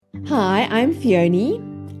Hi, I'm Fiona.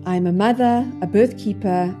 I'm a mother, a birth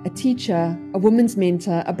keeper, a teacher, a women's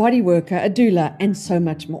mentor, a body worker, a doula, and so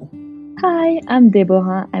much more. Hi, I'm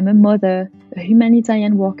Deborah. I'm a mother, a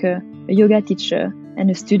humanitarian worker, a yoga teacher,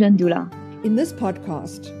 and a student doula. In this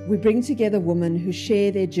podcast, we bring together women who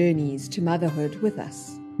share their journeys to motherhood with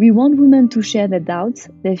us. We want women to share their doubts,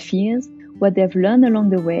 their fears, what they've learned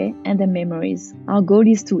along the way, and their memories. Our goal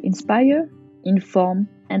is to inspire, inform,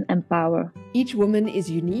 and empower. Each woman is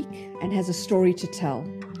unique and has a story to tell.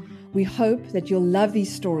 We hope that you'll love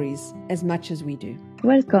these stories as much as we do.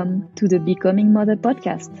 Welcome to the Becoming Mother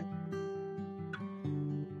podcast.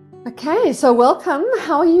 Okay, so welcome.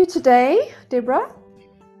 How are you today, Deborah?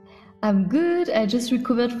 I'm good. I just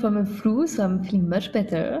recovered from a flu, so I'm feeling much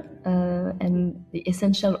better. And the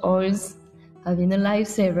essential oils have been a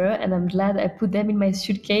lifesaver, and I'm glad I put them in my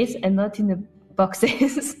suitcase and not in the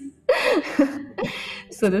boxes.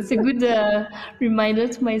 So that's a good reminder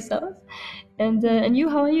to myself. And you,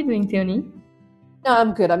 how are you doing, Theoni? No,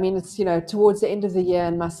 I'm good. I mean, it's, towards the end of the year,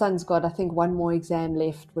 and my son's got, I think, one more exam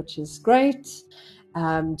left, which is great.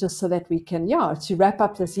 Just so that we can, to wrap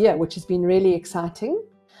up this year, which has been really exciting.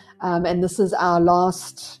 And this is our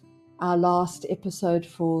last episode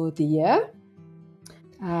for the year.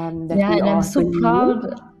 And I'm so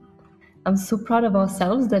proud. I'm so proud of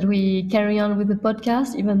ourselves that we carry on with the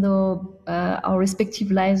podcast, even though our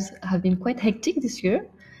respective lives have been quite hectic this year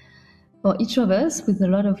for each of us, with a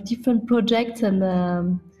lot of different projects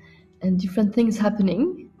and different things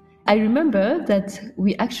happening. I remember that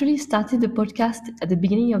we actually started the podcast at the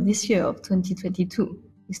beginning of this year, of 2022.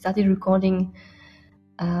 We started recording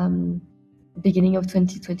beginning of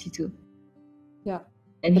 2022. Yeah.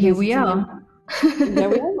 And here we are. There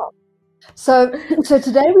we are. So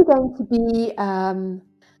today we're going to be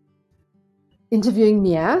interviewing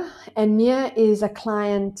Mia, and Mia is a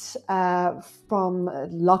client from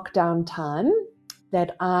lockdown time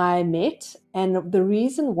that I met, and the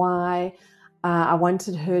reason why I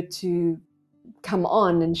wanted her to come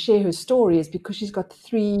on and share her story is because she's got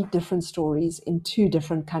 3 different stories in 2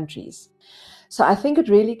 different countries. So I think it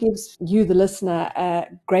really gives you, the listener, a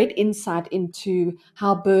great insight into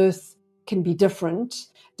how birth can be different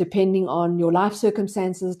depending on your life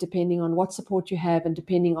circumstances, depending on what support you have, and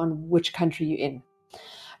depending on which country you're in.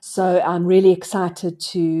 So I'm really excited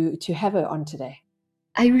to have her on today.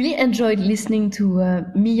 I really enjoyed listening to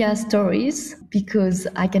Mia's stories because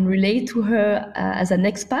I can relate to her as an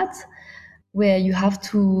expat, where you have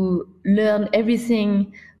to learn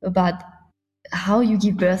everything about how you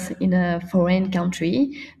give birth in a foreign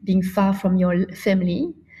country, being far from your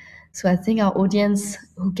family. So I think our audience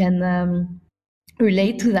who can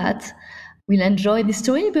relate to that will enjoy the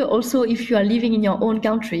story, but also if you are living in your own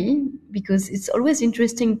country, because it's always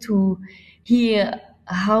interesting to hear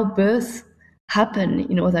how birth happen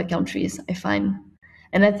in other countries, I find.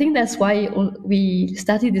 And I think that's why we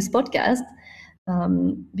started this podcast,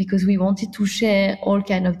 because we wanted to share all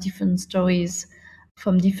kind of different stories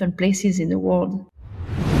from different places in the world.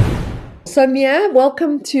 So Mia,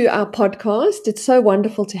 welcome to our podcast. It's so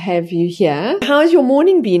wonderful to have you here. How's your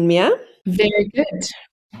morning been, Mia? Very good.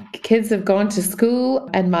 Kids have gone to school,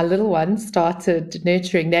 and my little one started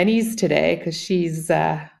nurturing nannies today because she's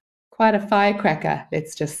quite a firecracker,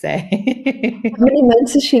 let's just say. How many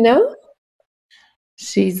months is she now?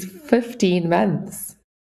 She's 15 months.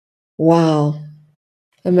 Wow.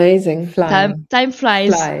 Amazing. Flying. Time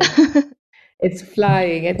flies. Flying. It's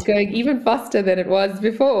flying. It's going even faster than it was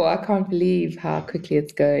before. I can't believe how quickly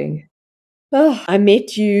it's going. Oh, I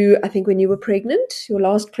met you, I think, when you were pregnant, your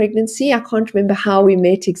last pregnancy. I can't remember how we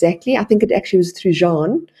met exactly. I think it actually was through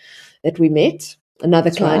Jean that we met,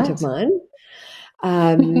 another client of mine.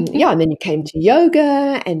 And then you came to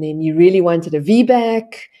yoga, and then you really wanted a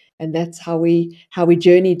VBAC, and that's how we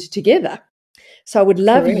journeyed together. So I would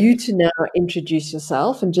love you to now introduce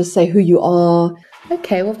yourself and just say who you are.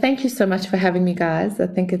 Okay, well, thank you so much for having me, guys. I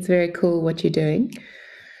think it's very cool what you're doing.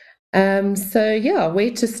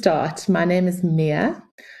 Where to start? My name is Mia.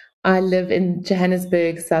 I live in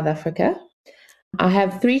Johannesburg, South Africa. I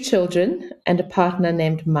have 3 children and a partner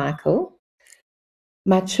named Michael.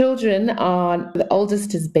 My children are, the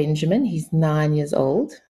oldest is Benjamin. He's 9 years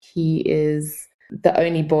old. He is the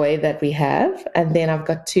only boy that we have. And then I've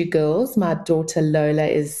got 2 girls. My daughter Lola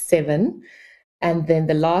is 7. And then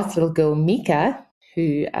the last little girl, Mika,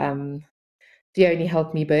 who Fiona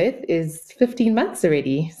helped me birth, is 15 months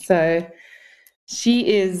already. So she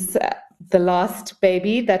is the last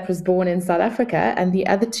baby that was born in South Africa, and the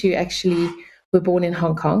other 2 actually were born in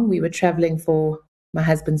Hong Kong. We were traveling for my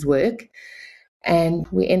husband's work, and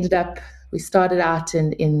we started out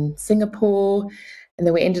in Singapore, and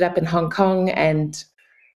then we ended up in Hong Kong, and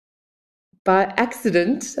by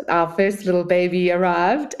accident, our first little baby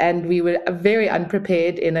arrived, and we were very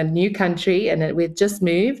unprepared in a new country, and we'd just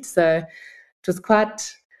moved. So it was quite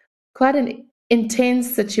an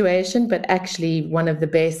intense situation, but actually one of the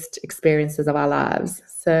best experiences of our lives.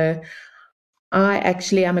 So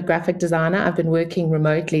I'm a graphic designer. I've been working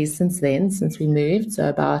remotely since then, since we moved. So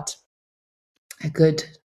about a good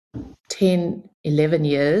 10, 11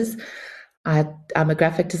 years. I'm a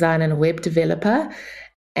graphic designer and a web developer,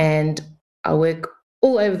 and I work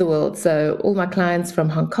all over the world. So all my clients from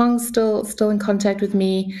Hong Kong still in contact with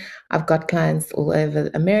me. I've got clients all over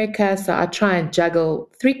America. So I try and juggle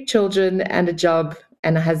 3 children and a job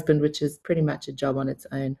and a husband, which is pretty much a job on its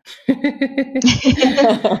own.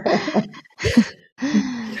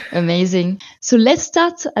 Amazing. So let's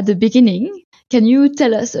start at the beginning. Can you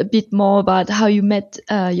tell us a bit more about how you met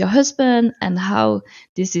your husband and how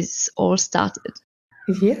this is all started?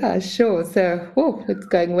 Yeah, sure. So, it's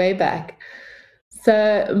going way back.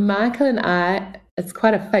 So Michael and I, it's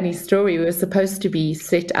quite a funny story. We were supposed to be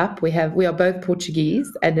set up. We are both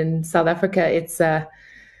Portuguese, and in South Africa,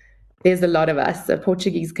 there's a lot of us. The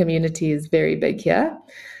Portuguese community is very big here.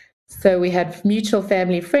 So we had mutual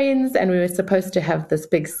family friends, and we were supposed to have this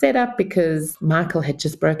big setup because Michael had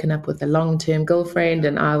just broken up with a long-term girlfriend,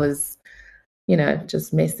 and I was,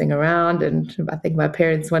 just messing around. And I think my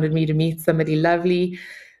parents wanted me to meet somebody lovely.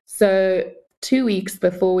 So 2 weeks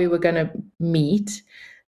before we were going to meet,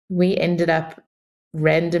 we ended up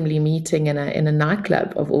randomly meeting in a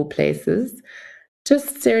nightclub of all places,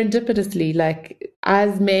 just serendipitously. Like,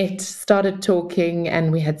 eyes met, started talking,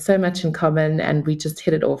 and we had so much in common, and we just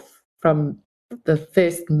hit it off from the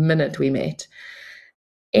first minute we met.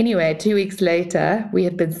 Anyway, 2 weeks later, we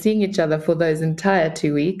had been seeing each other for those entire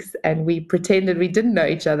 2 weeks, and we pretended we didn't know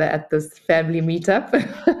each other at this family meetup.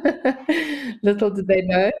 Little did they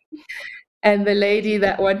know. And the lady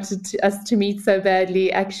that wanted us to meet so badly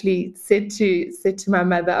actually said to my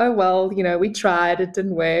mother, "Oh, well, we tried, it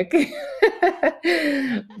didn't work."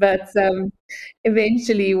 But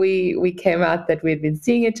eventually we came out that we'd been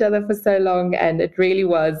seeing each other for so long, and it really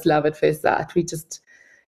was love at first sight. We just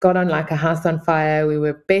got on like a house on fire. We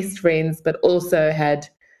were best friends, but also had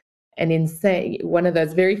an insane, one of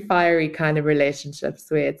those very fiery kind of relationships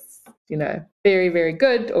where it's, very, very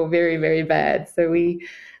good or very, very bad. So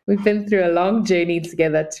we've been through a long journey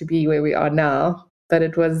together to be where we are now, but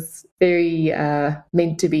it was very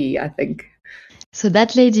meant to be, I think. So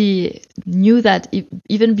that lady knew that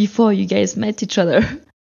even before you guys met each other.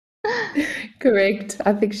 Correct.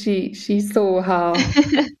 I think she saw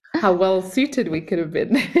how well suited we could have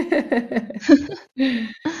been.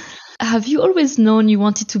 Have you always known you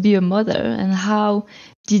wanted to be a mother, and how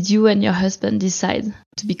did you and your husband decide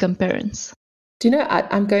to become parents? Do you know,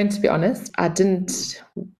 I'm going to be honest, I didn't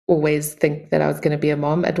always think that I was going to be a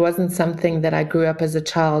mom. It wasn't something that I grew up as a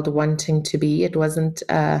child wanting to be. It wasn't,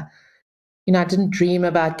 I didn't dream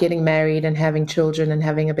about getting married and having children and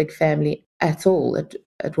having a big family at all.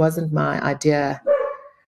 It wasn't my idea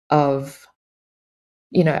of,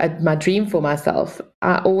 my dream for myself.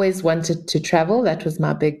 I always wanted to travel. That was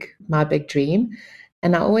my big dream.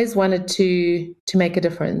 And I always wanted to make a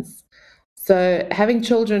difference. So having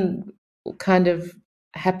children kind of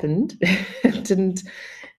happened. It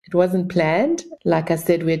wasn't planned. Like I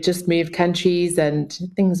said, we had just moved countries and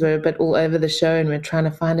things were a bit all over the show, and we're trying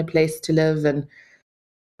to find a place to live. And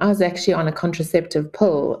I was actually on a contraceptive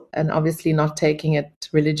pill and obviously not taking it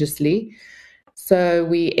religiously. So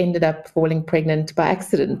we ended up falling pregnant by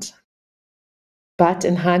accident. But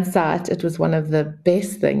in hindsight, it was one of the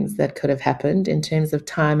best things that could have happened in terms of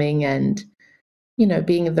timing and,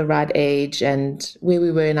 being at the right age and where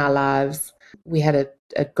we were in our lives. We had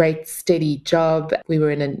a great steady job. We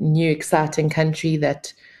were in a new exciting country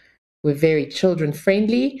that were very children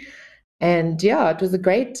friendly. And yeah, it was a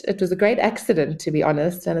great accident, to be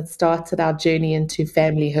honest. And it started our journey into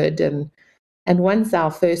familyhood. And once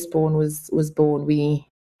our firstborn was born, we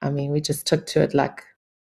just took to it like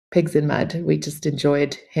pigs in mud. We just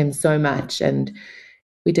enjoyed him so much, and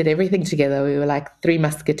we did everything together. We were like 3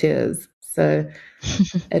 musketeers. So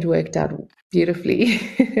it worked out beautifully.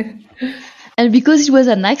 And because it was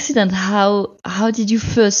an accident, how did you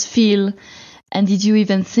first feel? And did you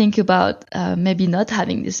even think about maybe not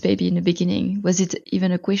having this baby in the beginning? Was it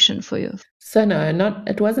even a question for you? So no,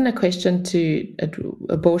 it wasn't a question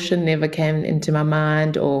abortion never came into my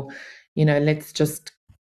mind, or, let's just,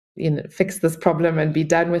 fix this problem and be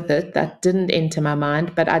done with it. That didn't enter my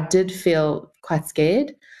mind, but I did feel quite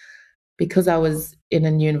scared because I was in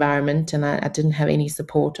a new environment and I didn't have any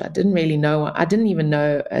support. I didn't even know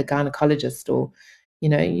a gynecologist, or,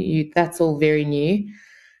 that's all very new.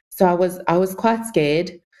 So I was quite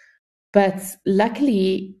scared, But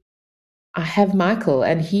luckily, I have Michael,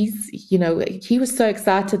 and he was so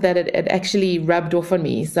excited that it actually rubbed off on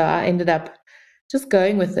me. So I ended up just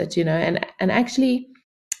going with it, and actually,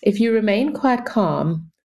 if you remain quite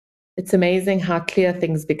calm, it's amazing how clear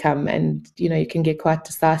things become, and you can get quite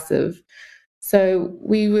decisive. So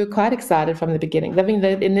we were quite excited from the beginning. I mean,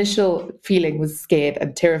 the initial feeling was scared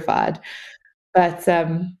and terrified, but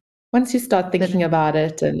once you start thinking about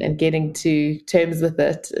it and getting to terms with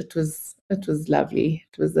it, it was lovely.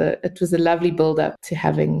 It was a lovely build up to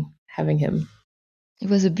having him. It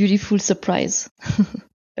was a beautiful surprise.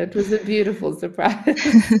 It was a beautiful surprise.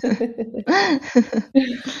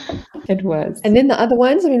 It was. And then the other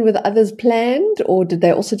ones, I mean, were the others planned, or did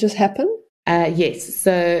they also just happen? Yes.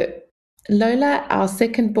 So Lola, our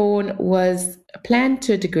second born, was planned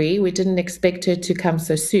to a degree. We didn't expect her to come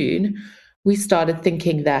so soon. We started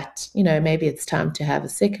thinking that, maybe it's time to have a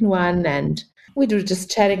second one. And we were just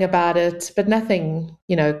chatting about it, but nothing,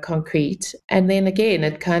 concrete. And then again,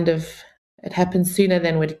 it happened sooner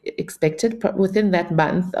than we'd expected, within that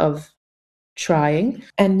month of trying.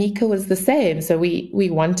 And Mika was the same. So we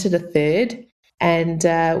wanted a third, and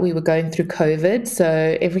we were going through COVID.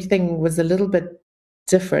 So everything was a little bit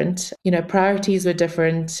different. Priorities were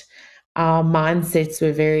different. Our mindsets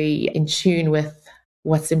were very in tune with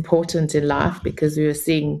what's important in life, because we were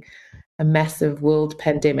seeing a massive world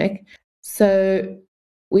pandemic. So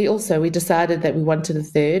we decided that we wanted a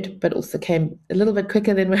third, but also came a little bit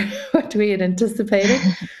quicker than what we had anticipated,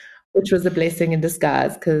 which was a blessing in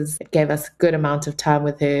disguise, because it gave us a good amount of time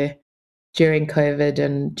with her during COVID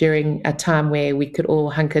and during a time where we could all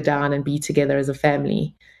hunker down and be together as a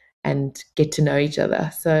family and get to know each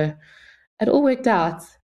other. So it all worked out,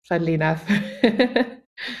 funnily enough.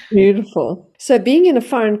 Beautiful. So being in a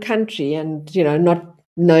foreign country and, not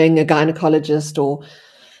knowing a gynecologist or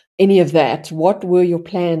any of that, what were your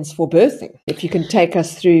plans for birthing? If you can take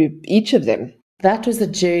us through each of them. That was a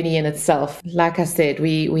journey in itself. Like I said,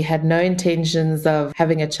 we had no intentions of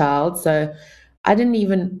having a child. So I didn't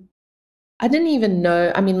even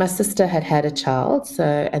know. I mean, my sister had a child,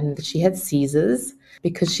 and she had Caesars.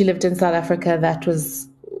 Because she lived in South Africa, that was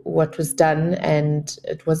what was done, and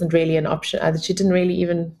it wasn't really an option. She didn't really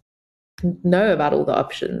even know about all the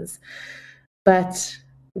options. But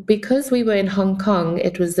because we were in Hong Kong,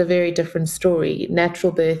 it was a very different story.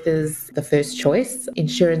 Natural birth is the first choice.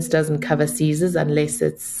 Insurance doesn't cover Caesars unless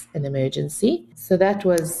it's an emergency. So that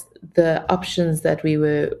was the options that we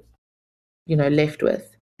were, left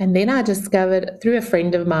with. And then I discovered, through a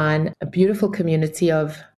friend of mine, a beautiful community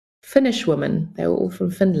of Finnish women. They were all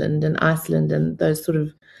from Finland and Iceland and those sort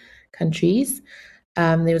of countries.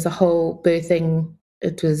 There was a whole birthing.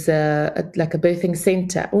 It was like a birthing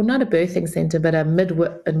center, or not a birthing center, but a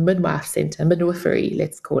midwife center, midwifery,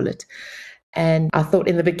 let's call it. And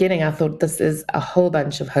in the beginning, this is a whole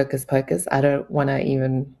bunch of hocus pocus. I don't want to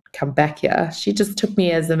even come back here. She just took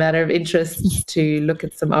me as a matter of interest to look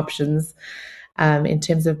at some options in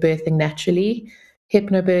terms of birthing naturally,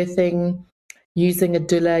 hypnobirthing, using a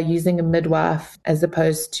doula, using a midwife, as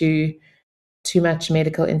opposed to too much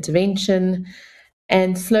medical intervention.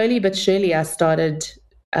 And slowly but surely, I started,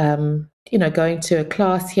 going to a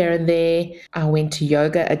class here and there. I went to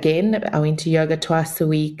yoga again. I went to yoga twice a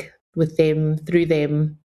week with them, through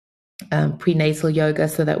them, prenatal yoga,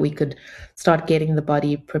 so that we could start getting the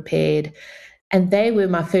body prepared. And they were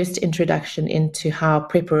my first introduction into how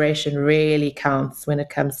preparation really counts when it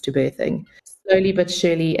comes to birthing. Slowly but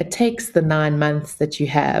surely, it takes the 9 months that you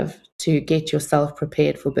have to get yourself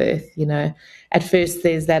prepared for birth. At first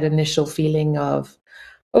there's that initial feeling of,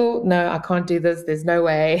 oh no, I can't do this. There's no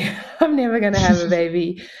way I'm never going to have a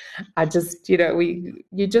baby. I just,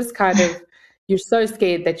 you just kind of, you're so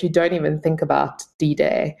scared that you don't even think about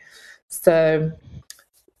D-Day. So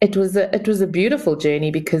it was a beautiful journey,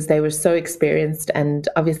 because they were so experienced, and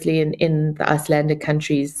obviously in the Icelandic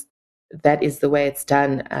countries, that is the way it's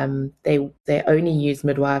done. They only use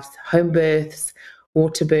midwives, home births,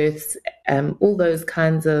 water births, all those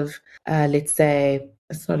kinds of, let's say,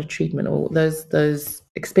 it's not a treatment, or those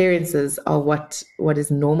experiences are what is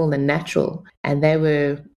normal and natural. And they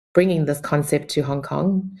were bringing this concept to Hong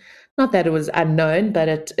Kong. Not that it was unknown, but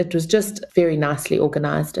it was just very nicely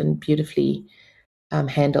organized and beautifully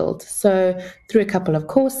handled. So through a couple of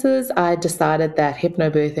courses, I decided that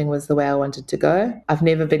hypnobirthing was the way I wanted to go. I've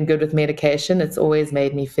never been good with medication. It's always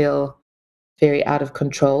made me feel very out of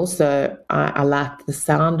control. So I liked the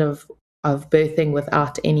sound of birthing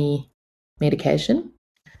without any medication.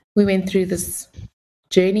 We went through this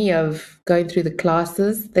journey of going through the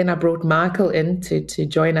classes. Then I brought Michael in to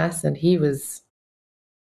join us, and he was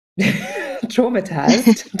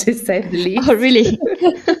traumatized, to say the least. Oh, really?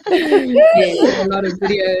 Yeah, a lot of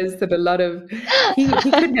videos and a lot of he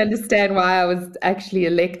couldn't understand why I was actually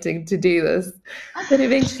electing to do this, but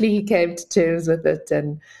eventually he came to terms with it.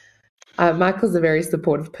 And Michael's a very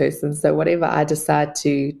supportive person, so whatever I decide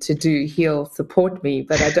to do, he'll support me.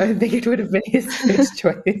 But I don't think it would have been his first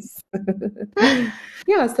choice.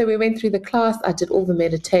 Yeah, so we went through the class. I did all the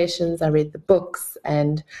meditations. I read the books,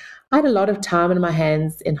 and I had a lot of time in my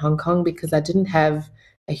hands in Hong Kong because I didn't have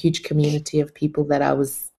a huge community of people that I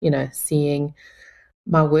was, seeing.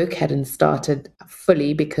 My work hadn't started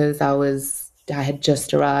fully because I had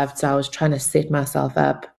just arrived, so I was trying to set myself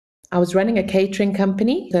up. I was running a catering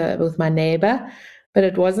company with my neighbor, but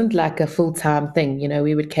it wasn't like a full-time thing.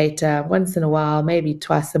 We would cater once in a while, maybe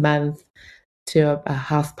twice a month, to a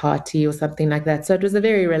house party or something like that. So it was a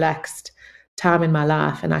very relaxed time in my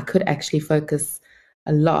life, and I could actually focus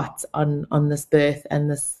a lot on this birth and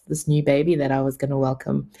this new baby that I was going to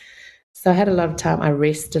welcome. So I had a lot of time. I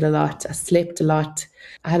rested a lot. I slept a lot.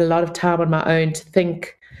 I had a lot of time on my own to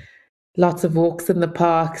think, lots of walks in the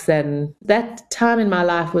parks. And that time in my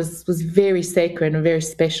life was very sacred and very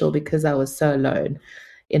special because I was so alone.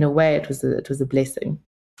 In a way, it was a blessing.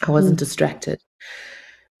 I wasn't distracted.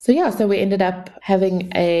 So we ended up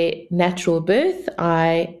having a natural birth.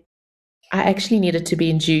 I actually needed to be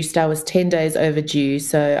induced. I was 10 days overdue,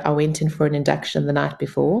 so I went in for an induction the night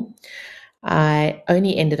before. I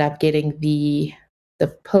only ended up getting the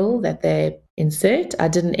pill that they insert. I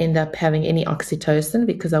didn't end up having any oxytocin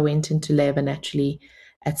because I went into labor naturally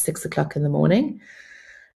at 6 o'clock in the morning.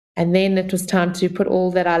 And then it was time to put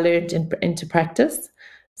all that I learned into practice.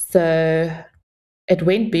 So it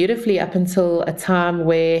went beautifully up until a time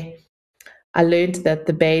where I learned that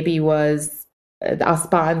the baby was, our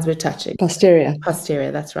spines were touching. Posterior.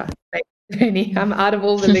 Posterior, that's right. I'm out of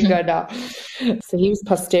all the lingo now. So he was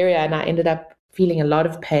posterior, and I ended up feeling a lot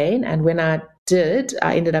of pain. And when I did,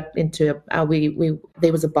 I ended up into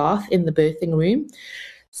there was a bath in the birthing room.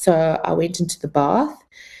 So I went into the bath,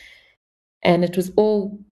 and it was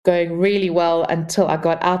all going really well until I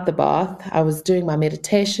got out the bath. I was doing my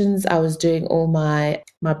meditations. I was doing all my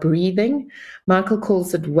breathing. Michael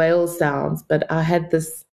calls it whale sounds, but I had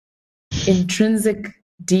this intrinsic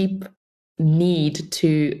deep need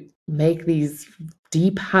to make these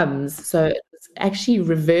deep hums. So it was actually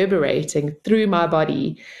reverberating through my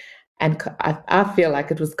body. And I feel like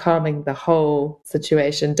it was calming the whole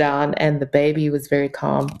situation down, and the baby was very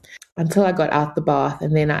calm until I got out the bath.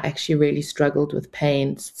 And then I actually really struggled with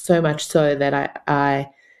pain, so much so that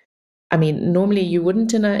I mean, normally you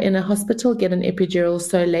wouldn't in a hospital get an epidural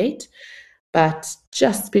so late, but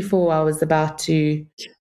just before I was about to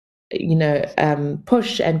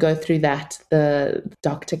push and go through that, the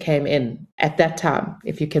doctor came in at that time,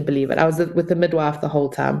 if you can believe it. I was with the midwife the whole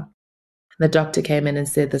time. The doctor came in and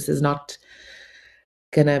said, this is not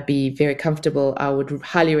going to be very comfortable. I would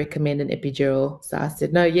highly recommend an epidural. So I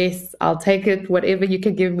said, no, yes, I'll take it, whatever you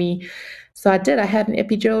can give me. So I did. I had an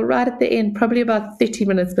epidural right at the end, probably about 30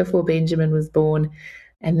 minutes before Benjamin was born.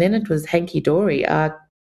 And then it was hanky-dory. I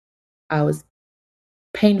was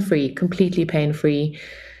pain-free, completely pain-free.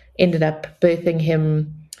 Ended up birthing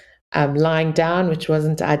him lying down, which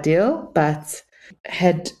wasn't ideal, but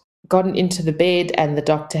had gotten into the bed, and the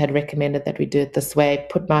doctor had recommended that we do it this way,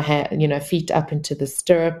 put my feet up into the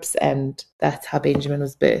stirrups, and that's how Benjamin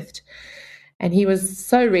was birthed. And he was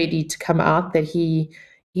so ready to come out that he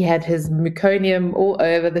had his meconium all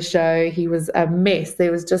over the show. He was a mess.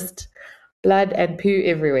 There was just blood and poo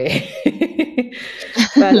everywhere.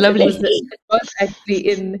 But Lovely. It was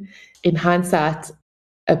actually in hindsight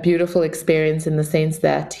a beautiful experience, in the sense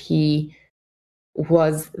that he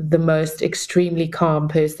was the most extremely calm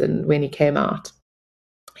person when he came out.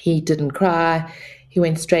 He didn't cry. He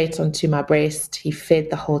went straight onto my breast. He fed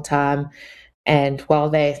the whole time. And while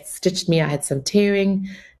they stitched me, I had some tearing.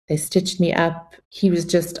 They stitched me up. He was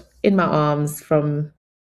just in my arms from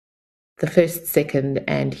the first second.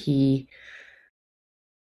 And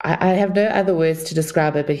I have no other words to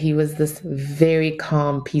describe it, but he was this very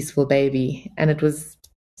calm, peaceful baby. And it was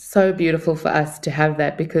so beautiful for us to have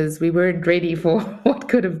that, because we weren't ready for what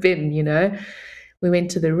could have been, We went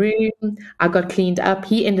to the room. I got cleaned up.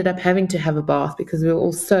 He ended up having to have a bath because we were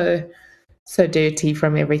all so dirty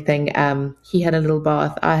from everything. He had a little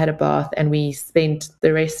bath. I had a bath, and we spent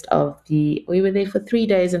the rest of we were there for 3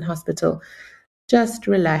 days in hospital, just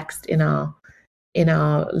relaxed in our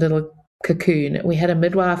little cocoon. We had a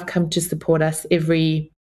midwife come to support us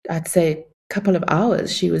every, I'd say, couple of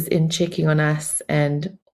hours. She was in checking on us,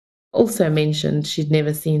 and also mentioned she'd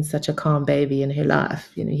never seen such a calm baby in her life.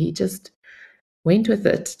 He just went with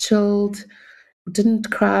it, chilled,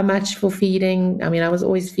 didn't cry much for feeding. I mean, I was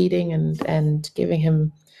always feeding and giving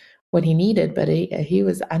him what he needed, but he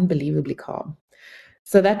was unbelievably calm.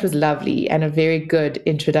 So that was lovely and a very good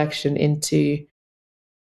introduction into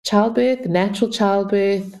childbirth, natural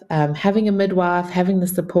childbirth, having a midwife, having the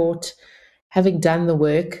support, having done the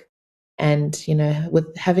work, and,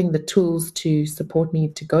 with having the tools to support me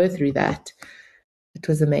to go through that. It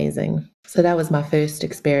was amazing. So that was my first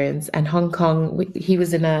experience. And Hong Kong, he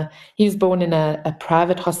was born in a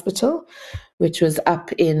private hospital, which was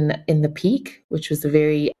up in the Peak, which was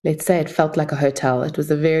let's say it felt like a hotel. It was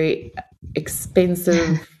a very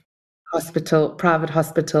expensive private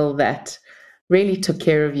hospital that really took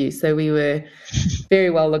care of you. So we were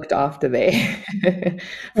very well looked after there.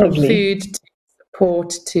 From food to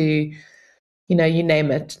support to, you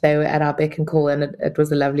name it. They were at our beck and call, and it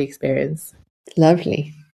was a lovely experience.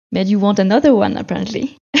 Lovely. Made you want another one,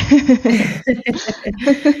 apparently.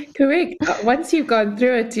 Correct. Once you've gone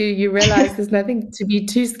through it, you realize there's nothing to be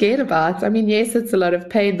too scared about. I mean, yes, it's a lot of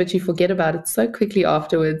pain, but you forget about it so quickly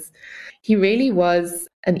afterwards. He really was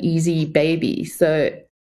an easy baby. So,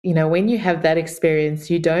 when you have that experience,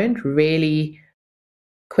 you don't really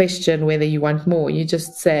question whether you want more. You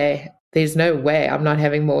just say, there's no way I'm not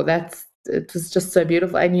having more. It was just so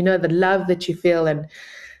beautiful. And the love that you feel and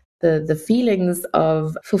the feelings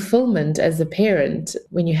of fulfillment as a parent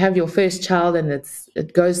when you have your first child and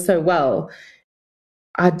it goes so well.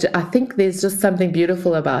 I think there's just something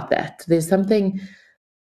beautiful about that. There's something,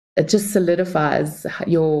 it just solidifies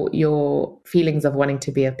your feelings of wanting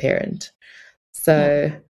to be a parent.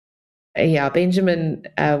 So yeah, Benjamin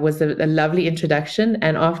was a lovely introduction.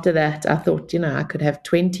 And after that, I thought, I could have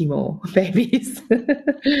 20 more babies. We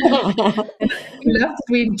loved it.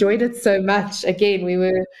 We enjoyed it so much. Again, we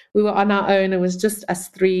were on our own. It was just us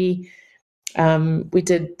three.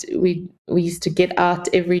 We used to get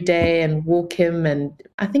out every day and walk him. And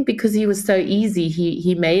I think because he was so easy,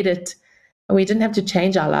 he made it. And we didn't have to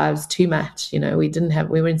change our lives too much. We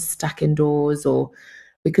weren't stuck indoors, or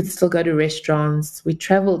we could still go to restaurants. We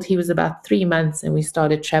traveled. He was about 3 months and we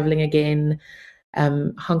started traveling again.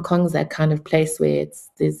 Hong Kong's that kind of place where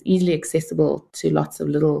there's easily accessible to lots of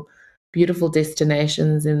little beautiful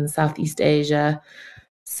destinations in Southeast Asia.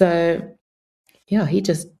 So yeah, he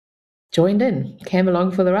just joined in, came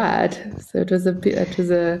along for the ride. So it was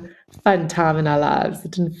a fun time in our lives.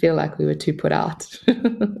 It didn't feel like we were too put out.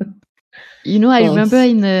 I remember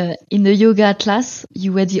in the yoga class,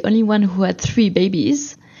 you were the only one who had 3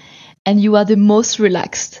 babies, and you are the most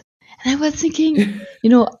relaxed. And I was thinking,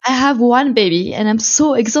 I have 1 baby and I'm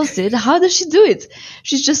so exhausted. How does she do it?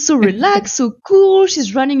 She's just so relaxed, so cool.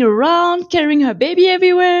 She's running around, carrying her baby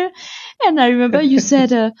everywhere. And I remember you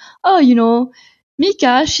said,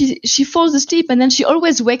 Mika, she falls asleep and then she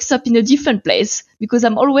always wakes up in a different place because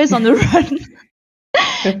I'm always on the run.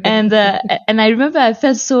 And I remember I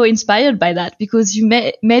felt so inspired by that because you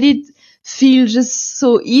made it feel just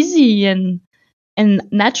so easy and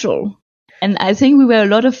natural. And I think we were a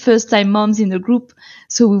lot of first-time moms in the group,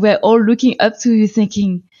 so we were all looking up to you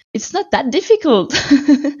thinking, it's not that difficult.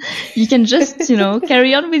 You can just,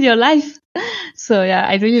 carry on with your life. So yeah,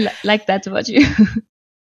 I really like that about you.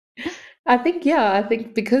 I think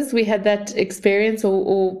because we had that experience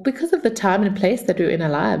or because of the time and place that we were in our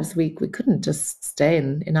lives, we couldn't just stay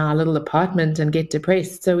in our little apartment and get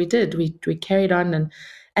depressed. So we did. We carried on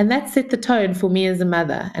and that set the tone for me as a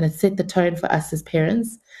mother, and it set the tone for us as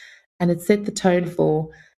parents, and it set the tone for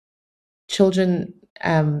children,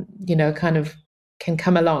 kind of can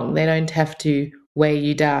come along. They don't have to weigh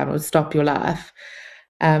you down or stop your life.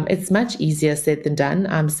 It's much easier said than done.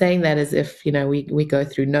 I'm saying that as if, we go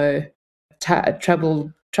through no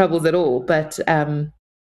troubles at all. But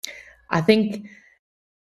I think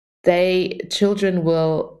children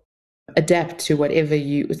will adapt to whatever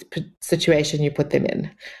situation you put them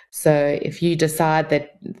in. So if you decide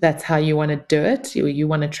that that's how you want to do it, you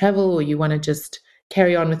want to travel, or you want to just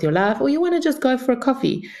carry on with your life, or you want to just go for a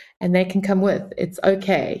coffee and they can come with, it's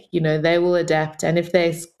okay. They will adapt. And if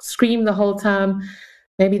they scream the whole time,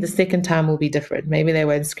 maybe the second time will be different. Maybe they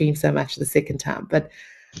won't scream so much the second time. But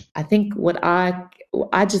I think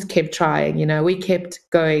I just kept trying, we kept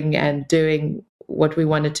going and doing what we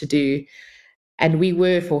wanted to do. And we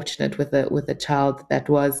were fortunate with a child that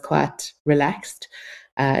was quite relaxed.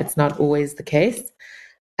 It's not always the case,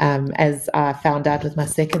 as I found out with my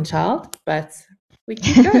second child, but we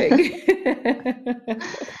keep going.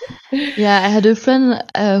 Yeah, I had a friend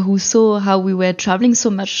who saw how we were traveling so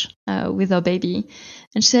much with our baby.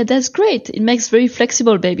 And she said, that's great. It makes very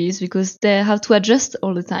flexible babies because they have to adjust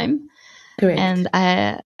all the time. Correct. And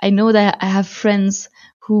I know that I have friends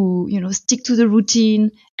who, stick to the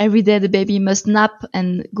routine. Every day the baby must nap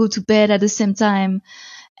and go to bed at the same time.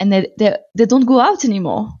 And they don't go out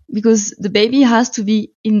anymore because the baby has to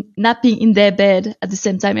be napping in their bed at the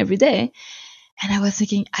same time every day. And I was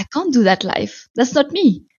thinking, I can't do that life. That's not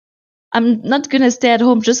me. I'm not going to stay at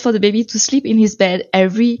home just for the baby to sleep in his bed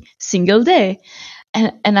every single day.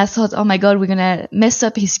 And I thought, oh my God, we're going to mess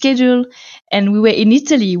up his schedule. And we were in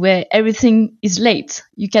Italy where everything is late.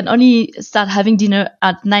 You can only start having dinner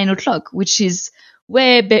at 9 o'clock, which is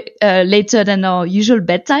way later than our usual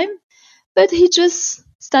bedtime. But he just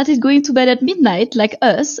started going to bed at midnight like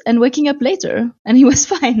us and waking up later. And he was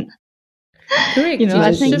fine. Correct.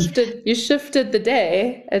 You shifted the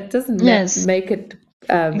day. It doesn't make it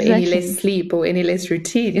any less sleep or any less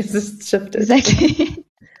routine. You just shifted. Exactly.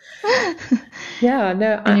 Yeah,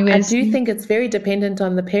 no, I do think it's very dependent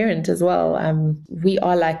on the parent as well. We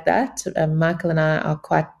are like that. Michael and I are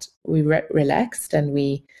quite relaxed,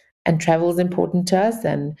 and travel is important to us,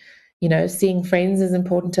 and seeing friends is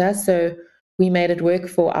important to us. So we made it work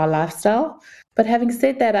for our lifestyle. But having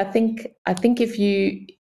said that, I think if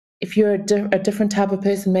you're a different type of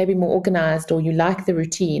person, maybe more organized, or you like the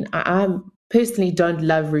routine. I personally don't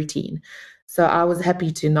love routine, so I was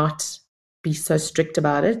happy to not be so strict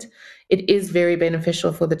about it. It is very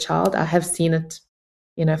beneficial for the child. I have seen it,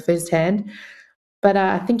 firsthand. But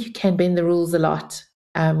I think you can bend the rules a lot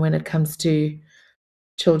when it comes to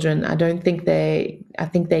children. I think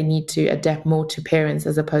they need to adapt more to parents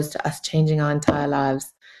as opposed to us changing our entire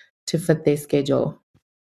lives to fit their schedule.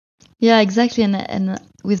 Yeah, exactly. And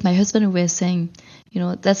with my husband, we were saying,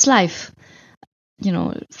 that's life.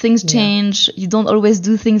 Things change. You don't always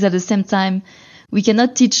do things at the same time. We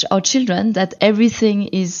cannot teach our children that everything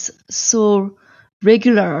is so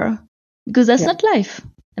regular because that's not life.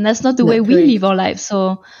 And that's not the way we live our life.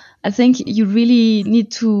 So I think you really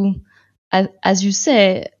need to, as you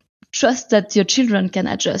say, trust that your children can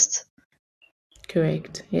adjust.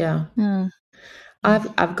 Correct. Yeah.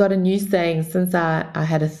 I've got a new saying since I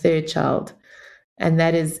had a third child, and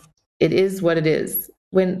that is, it is what it is.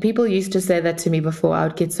 When people used to say that to me before, I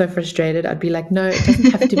would get so frustrated. I'd be like, no, it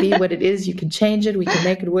doesn't have to be what it is. You can change it. We can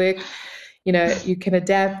make it work. You can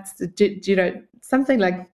adapt, something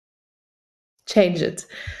like change it.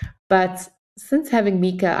 But since having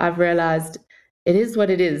Mika, I've realized it is what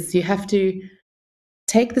it is. You have to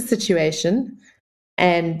take the situation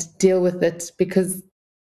and deal with it, because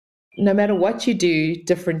no matter what you do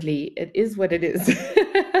differently, it is what it is.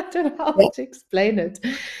 I don't know how to explain it.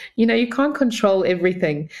 You can't control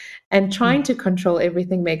everything, and trying to control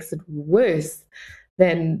everything makes it worse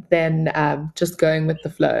than just going with the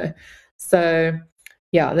flow. So,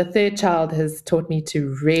 yeah, the third child has taught me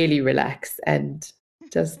to really relax and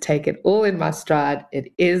just take it all in my stride.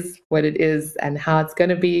 It is what it is, and how it's going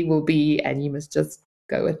to be will be, and you must just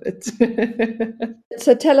go with it.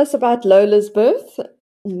 So tell us about Lola's birth.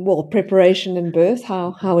 Well, preparation and birth.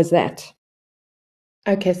 How was that?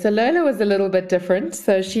 Okay, so Lola was a little bit different.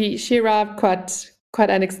 So she arrived quite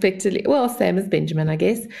unexpectedly. Well, same as Benjamin, I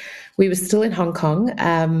guess. We were still in Hong Kong,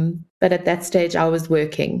 but at that stage I was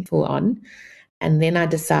working full on, and then I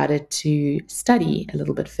decided to study a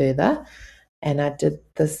little bit further, and I did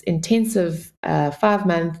this intensive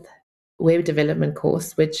 5-month web development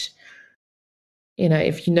course, which,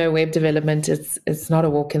 if you know web development, it's not a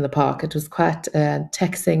walk in the park. It was quite a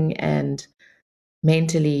taxing and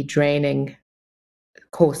mentally draining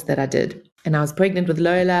course that I did. And I was pregnant with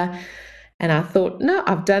Lola, and I thought, no,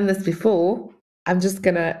 I've done this before. I'm just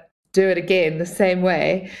going to do it again the same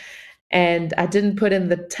way. And I didn't put in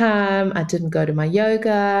the time. I didn't go to my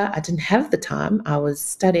yoga. I didn't have the time. I was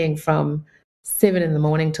studying from 7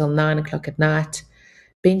 a.m. till 9 o'clock at night.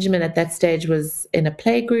 Benjamin at that stage was in a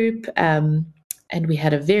play group, and we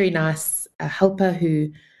had a very nice helper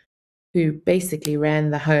who basically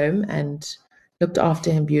ran the home and looked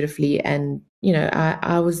after him beautifully. And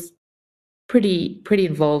I was pretty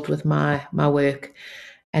involved with my work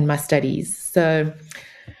and my studies. So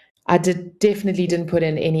I definitely didn't put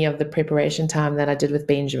in any of the preparation time that I did with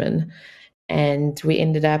Benjamin. And we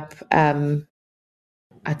ended up, I'd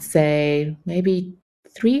say maybe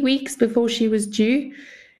 3 weeks before she was due.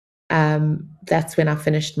 That's when I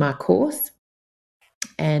finished my course.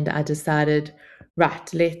 And I decided,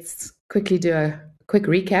 right, let's quickly do a quick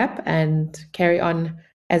recap and carry on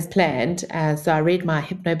as planned. So I read my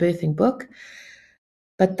hypnobirthing book.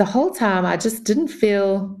 But the whole time I just didn't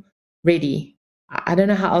feel ready. I don't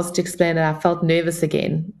know how else to explain it. I felt nervous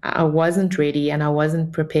again. I wasn't ready and I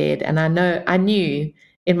wasn't prepared. And I knew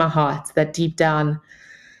in my heart that deep down,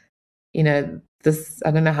 this,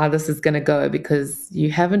 I don't know how this is going to go, because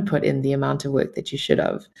you haven't put in the amount of work that you should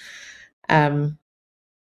have.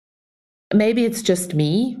 maybe it's just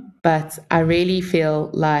me, but I really feel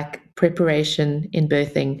like preparation in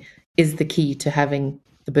birthing is the key to having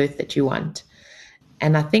the birth that you want.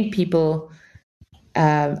 And I think people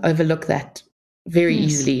overlook that very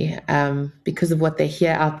easily because of what they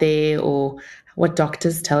hear out there or what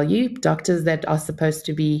doctors tell you. Doctors that are supposed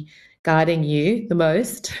to be guiding you the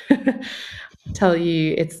most tell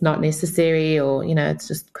you it's not necessary, or, it's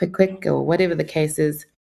just quick, or whatever the case is.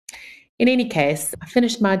 In any case, I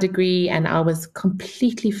finished my degree and I was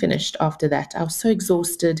completely finished after that. I was so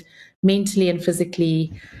exhausted mentally and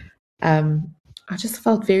physically. I just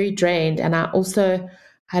felt very drained. And I also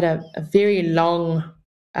had a very long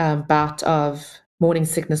bout of morning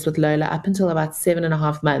sickness with Lola up until about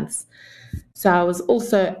 7.5 months. So I was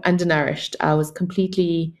also undernourished. I was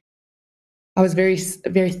very,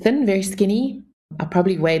 very thin, very skinny. I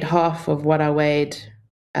probably weighed half of what I weighed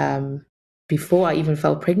before I even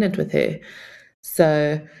fell pregnant with her.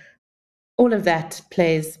 So all of that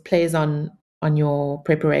plays on your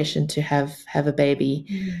preparation to have a baby.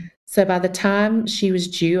 So by the time she was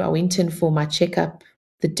due, I went in for my checkup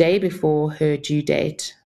the day before her due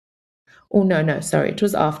date. Oh, no, sorry, it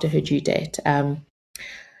was after her due date.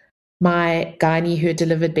 My gynae who had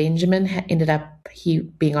delivered Benjamin ended up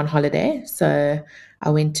being on holiday. So I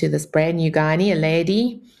went to this brand new gynae, a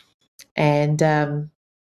lady, and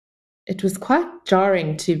it was quite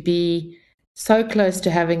jarring to be so close to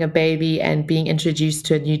having a baby and being introduced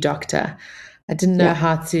to a new doctor. I didn't know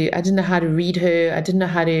how to read her. I didn't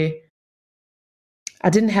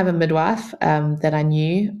have a midwife that I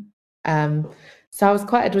knew. So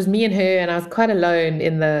it was me and her, and I was quite alone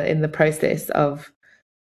in the process of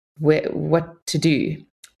what to do.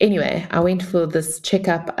 Anyway, I went for this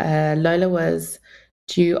checkup. Lola was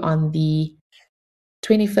due on the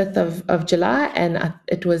 25th of July, and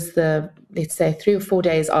it was let's say 3 or 4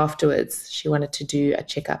 days afterwards, she wanted to do a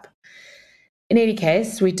checkup. In any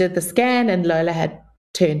case, we did the scan and Lola had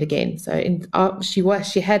turned again. So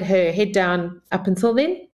she had her head down up until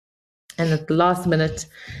then, and at the last minute,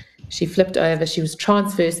 she flipped over. She was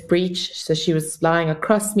transverse breech, so she was lying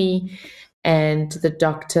across me, and the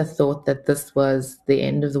doctor thought that this was the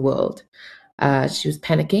end of the world. She was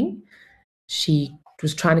panicking. She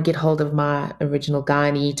was trying to get hold of my original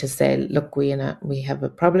gynae to say, look, we have a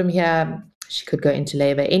problem here. She could go into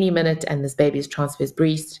labor any minute, and this baby is transverse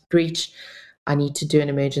breech. I need to do an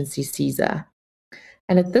emergency Caesar.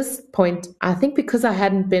 And at this point, I think because I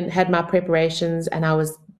hadn't had my preparations and I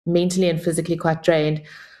was mentally and physically quite drained,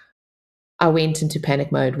 I went into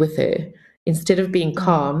panic mode with her instead of being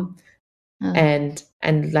calm and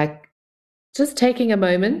like just taking a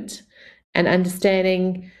moment and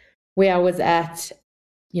understanding where I was at,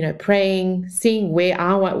 praying, seeing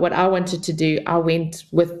what I wanted to do. I went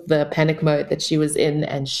with the panic mode that she was in,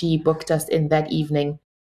 and she booked us in that evening.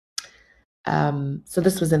 So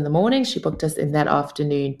this was in the morning. She booked us in that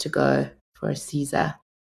afternoon to go for a Caesar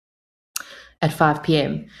at 5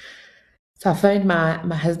 p.m. So I phoned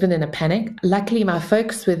my husband in a panic. Luckily, my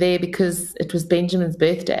folks were there because it was Benjamin's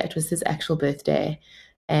birthday. It was his actual birthday.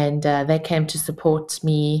 And they came to support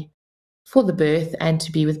me for the birth and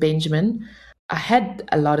to be with Benjamin. I had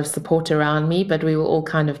a lot of support around me, but we were all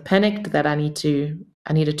kind of panicked that I needed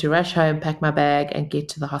to rush home, pack my bag, and get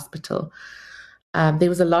to the hospital. There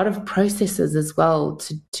was a lot of processes as well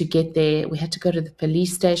to get there. We had to go to the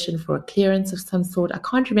police station for a clearance of some sort. I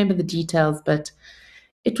can't remember the details, but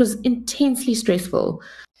it was intensely stressful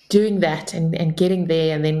doing that and getting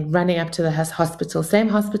there and then running up to the hospital, same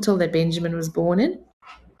hospital that Benjamin was born in.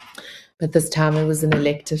 But this time it was an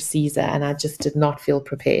elective Caesar, and I just did not feel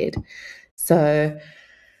prepared. So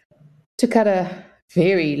to cut a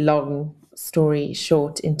very long story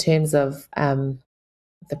short in terms of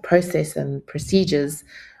the process and procedures,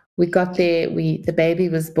 we got there. The baby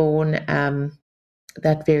was born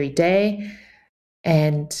that very day,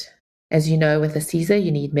 and as you know, with a Caesar,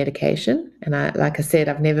 you need medication. And like I said,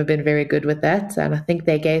 I've never been very good with that. And I think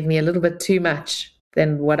they gave me a little bit too much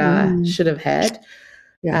than what I should have had.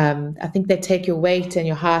 Yeah. I think they take your weight and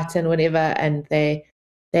your height and whatever, and they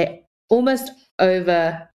almost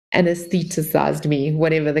over anesthetized me,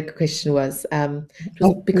 whatever the question was.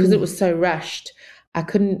 Because it was so rushed. I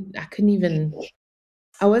couldn't even.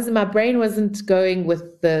 My brain wasn't going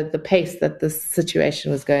with the pace that this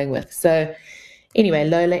situation was going with. So anyway,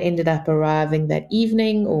 Lola ended up arriving that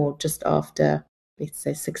evening or just after, let's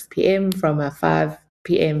say 6 p.m. from a 5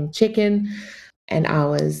 p.m. check-in, and I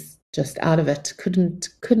was just out of it.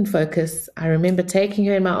 Couldn't focus. I remember taking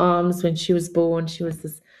her in my arms when she was born. She was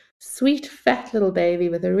this sweet, fat little baby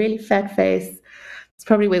with a really fat face. It's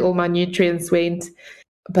probably where all my nutrients went.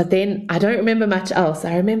 but then I don't remember much else.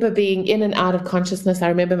 I remember being in and out of consciousness. I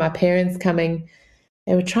remember my parents coming.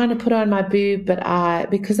 They were trying to put on my boob, but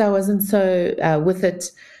because I wasn't so with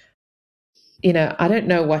it, I don't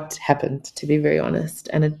know what happened, to be very honest.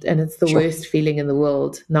 And it's the Sure. worst feeling in the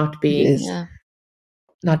world, not being Yes. Yeah.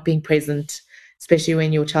 not being present, especially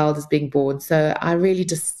when your child is being born. So I really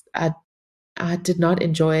I did not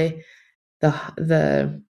enjoy the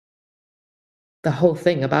whole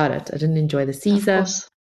thing about it. I didn't enjoy the Of Caesar. course.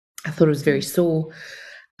 I thought it was very sore.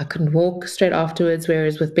 I couldn't walk straight afterwards.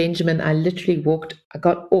 Whereas with Benjamin, I literally I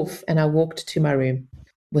got off and I walked to my room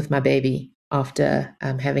with my baby after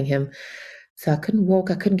having him. So I couldn't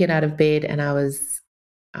walk. I couldn't get out of bed, and I was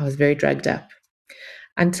very drugged up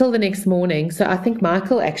until the next morning. So I think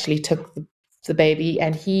Michael actually took the baby,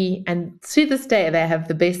 and to this day they have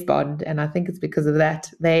the best bond, and I think it's because of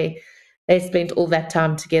that. They spent all that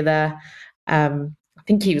time together. I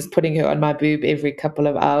think he was putting her on my boob every couple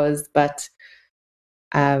of hours, but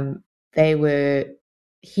he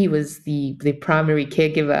was the primary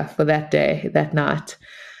caregiver for that day, that night.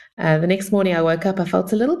 The next morning I woke up, I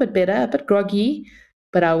felt a little bit better, a bit groggy,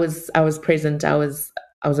 but I was present. I was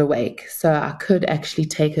awake, so I could actually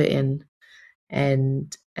take her in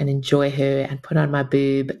and enjoy her and put on my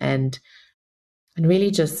boob and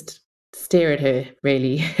really just stare at her,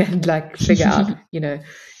 really, and like figure out,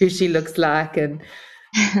 who she looks like, and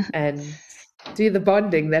do the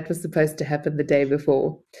bonding that was supposed to happen the day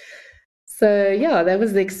before. So yeah, that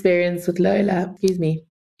was the experience with Lola. Excuse me.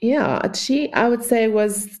 Yeah, she, I would say,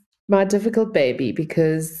 was my difficult baby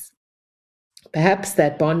because perhaps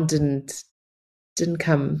that bond didn't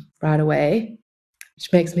come right away,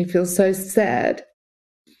 which makes me feel so sad.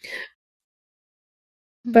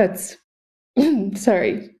 But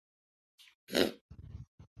sorry.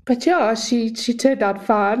 But yeah, she turned out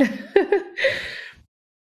fine.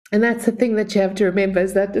 And that's the thing that you have to remember,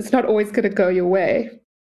 is that it's not always going to go your way.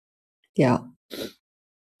 Yeah.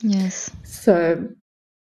 Yes. So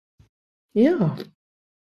yeah,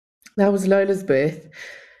 that was Lola's birth.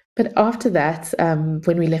 But after that,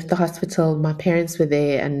 when we left the hospital, my parents were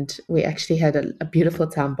there and we actually had a beautiful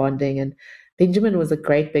time bonding. And Benjamin was a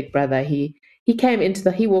great big brother. He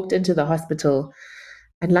walked into the hospital,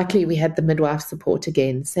 and luckily we had the midwife support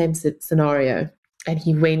again, same scenario. And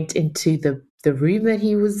he went into the room that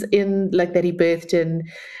he was in, like that he birthed in.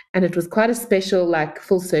 And it was quite a special, like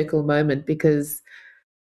full circle moment because,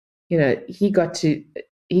 he got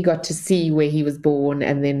to see where he was born,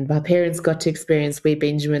 and then my parents got to experience where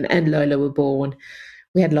Benjamin and Lola were born.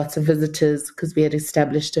 We had lots of visitors because we had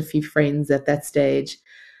established a few friends at that stage.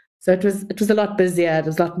 So it was a lot busier. It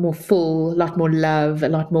was a lot more full, a lot more love, a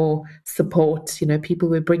lot more support. People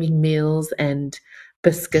were bringing meals and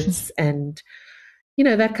biscuits and,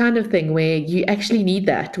 that kind of thing where you actually need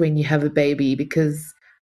that when you have a baby, because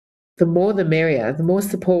the more the merrier, the more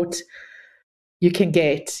support you can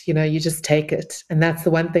get, you just take it. And that's the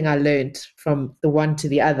one thing I learned from the one to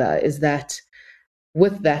the other, is that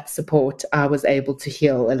with that support, I was able to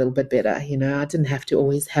heal a little bit better. I didn't have to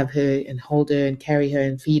always have her and hold her and carry her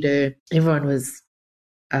and feed her. Everyone was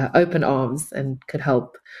open arms and could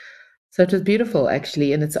help. So it was beautiful,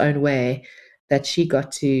 actually, in its own way, that she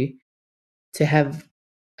got to have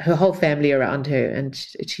her whole family around her, and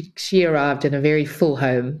she arrived in a very full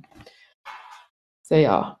home. So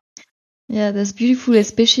yeah. Yeah, that's beautiful,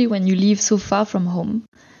 especially when you live so far from home.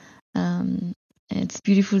 It's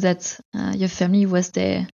beautiful that your family was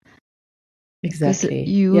there. Exactly.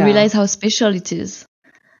 You realize how special it is.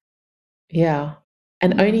 Yeah.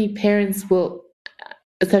 And only parents will,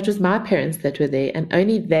 such as my parents that were there, and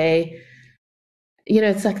only they,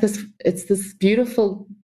 it's like it's this beautiful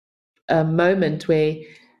moment where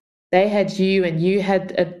they had you and you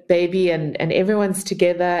had a baby, and everyone's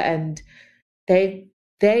together, and they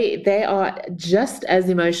are just as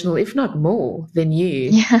emotional, if not more, than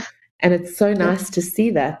you. Yeah. And it's so nice to see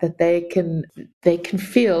that they can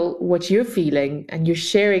feel what you're feeling, and you're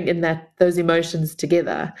sharing in those emotions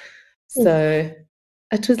together. So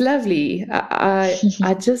it was lovely.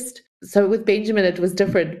 So with Benjamin it was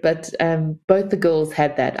different, but both the girls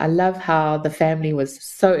had that. I love how the family was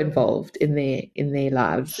so involved in their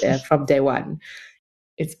lives from day one.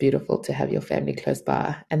 It's beautiful to have your family close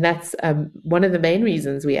by. And that's one of the main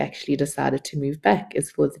reasons we actually decided to move back,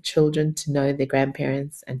 is for the children to know their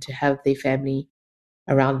grandparents and to have their family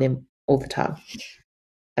around them all the time.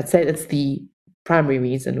 I'd say that's the primary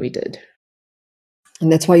reason we did.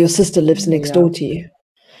 And that's why your sister lives next door to you.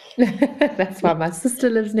 That's why my sister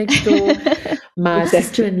lives next door. My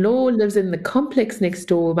sister-in-law lives in the complex next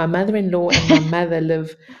door. My mother-in-law and my mother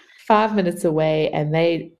live 5 minutes away, and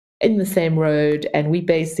they in the same road, and we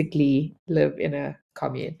basically live in a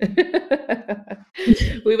commune.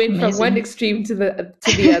 We went from one extreme to the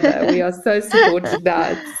other. We are so supported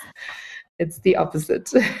now. It's the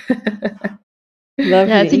opposite. Lovely.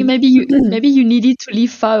 Yeah, I think maybe you needed to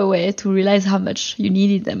live far away to realize how much you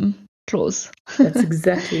needed them close. That's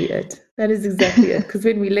exactly it. That is exactly it. Because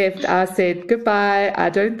when we left, I said, goodbye. I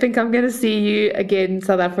don't think I'm going to see you again in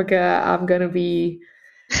South Africa. I'm going to be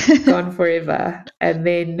gone forever. And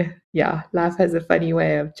then, yeah, life has a funny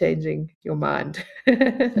way of changing your mind.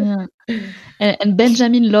 Yeah. And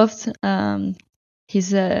Benjamin loved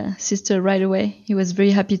his sister right away. He was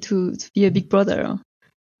very happy to be a big brother.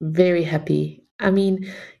 Very happy. I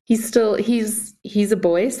mean, he's a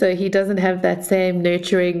boy, so he doesn't have that same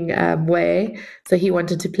nurturing way. So he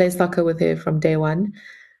wanted to play soccer with her from day one.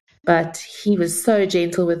 But he was so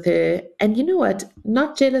gentle with her. And you know what?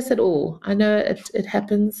 Not jealous at all. I know it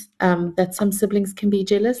happens that some siblings can be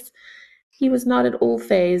jealous. He was not at all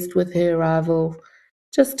fazed with her arrival.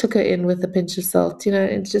 Just took her in with a pinch of salt,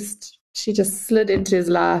 and she just slid into his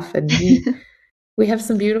life. And we have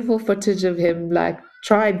some beautiful footage of him like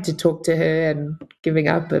trying to talk to her and giving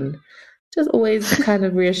up, and just always kind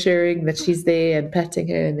of reassuring that she's there and patting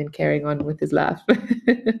her and then carrying on with his life.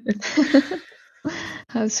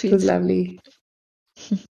 How sweet. It was lovely.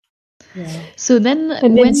 Yeah. So then,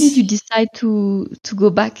 when did you decide to go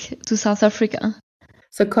back to South Africa?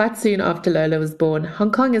 So quite soon after Lola was born.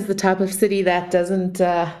 Hong Kong is the type of city that doesn't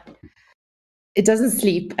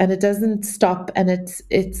sleep and it doesn't stop, and the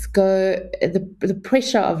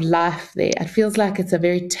pressure of life there. It feels like it's a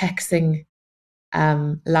very taxing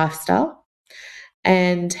lifestyle.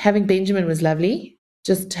 And having Benjamin was lovely.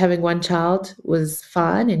 Just having one child was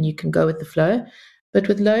fine, and you can go with the flow. But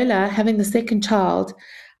with Lola, having the second child,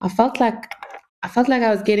 I felt like I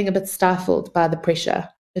was getting a bit stifled by the pressure.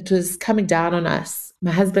 It was coming down on us. My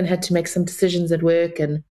husband had to make some decisions at work,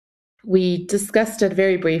 and we discussed it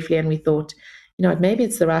very briefly, and we thought, maybe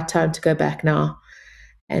it's the right time to go back now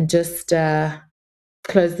and just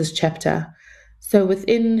close this chapter. So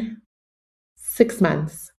within 6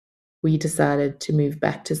 months, we decided to move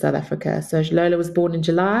back to South Africa. So Lola was born in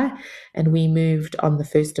July, and we moved on the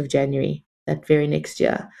 1st of January that very next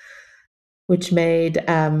year, which made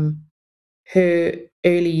her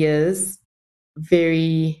early years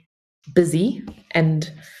very busy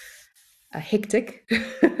and hectic.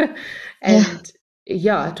 And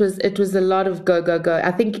yeah, it was a lot of go, go, go.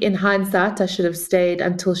 I think in hindsight, I should have stayed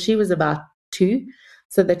until she was about 2,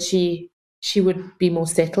 so that she would be more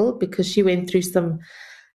settled, because she went through some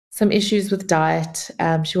issues with diet.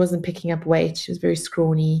 She wasn't picking up weight. She was very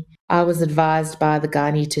scrawny. I was advised by the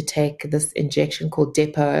gynae to take this injection called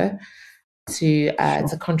Depo.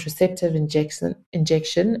 It's a contraceptive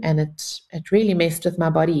injection, and it really messed with my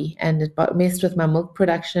body, and it messed with my milk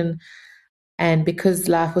production. And because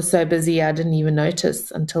life was so busy, I didn't even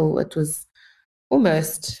notice until it was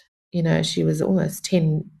almost, she was almost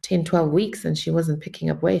 10, 12 weeks, and she wasn't picking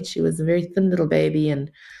up weight. She was a very thin little baby, and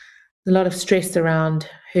a lot of stress around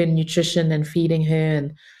her nutrition and feeding her.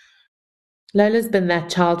 And Lola's been that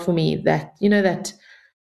child for me that,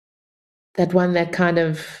 that one that kind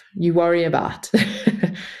of you worry about.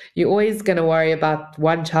 You're always going to worry about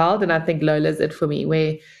one child. And I think Lola's it for me,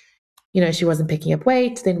 where, she wasn't picking up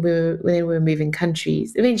weight. Then we were moving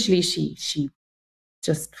countries. Eventually she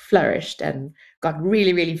just flourished and got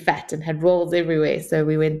really, really fat and had rolls everywhere. So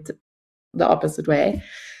we went the opposite way.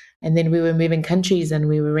 And then we were moving countries, and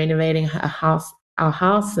we were renovating our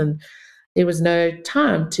house, and there was no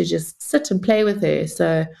time to just sit and play with her.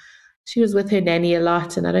 So she was with her nanny a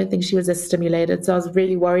lot, and I don't think she was as stimulated. So I was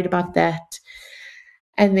really worried about that.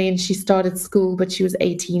 And then she started school, but she was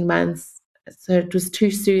 18 months. So it was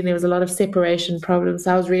too soon. There was a lot of separation problems.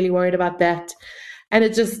 So I was really worried about that. And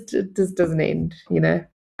it just doesn't end,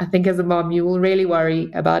 I think as a mom, you will really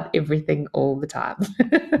worry about everything all the time.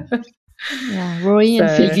 Yeah, worry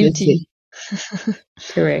and feel guilty.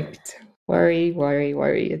 Correct. Worry.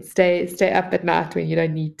 And stay up at night when you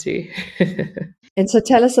don't need to. And so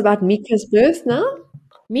tell us about Mika's birth now.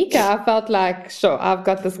 Mika, I felt like, sure, I've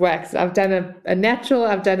got this wax. I've done a natural,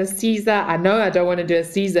 I've done a Caesar. I know I don't want to do a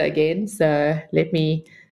Caesar again. So let me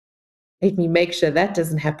make sure that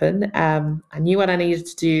doesn't happen. I knew what I needed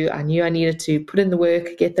to do. I knew I needed to put in the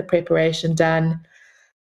work, get the preparation done,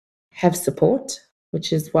 have support,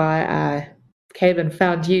 which is why I came and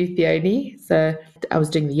found you, Theoni. So I was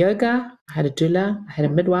doing the yoga. I had a doula. I had a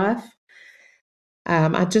midwife.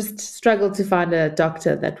 I just struggled to find a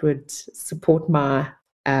doctor that would support my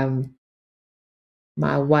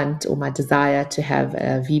want or my desire to have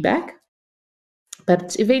a VBAC.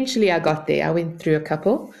 But eventually I got there. I went through a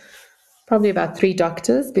couple. probably about 3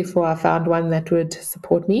 doctors before I found one that would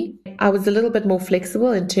support me. I was a little bit more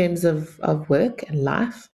flexible in terms of work and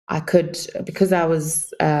life. I could, because I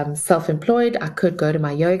was self-employed, I could go to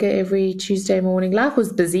my yoga every Tuesday morning. Life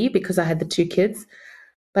was busy because I had the 2 kids,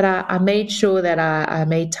 but I made sure that I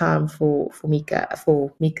made time for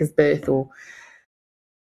Mika's birth or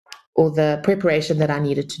the preparation that I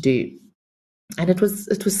needed to do. And it was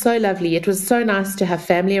so lovely. It was so nice to have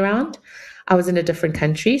family around. I was in a different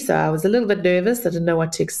country, so I was a little bit nervous. I didn't know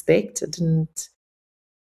what to expect.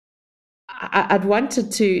 I'd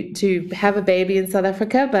wanted to have a baby in South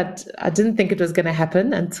Africa, but I didn't think it was going to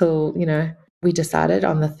happen until, we decided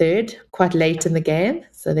on the 3rd, quite late in the game.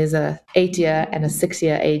 So there's a 8-year and a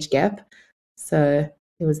 6-year age gap. So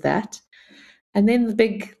there was that. And then the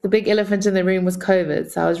big elephant in the room was COVID.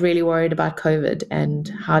 So I was really worried about COVID and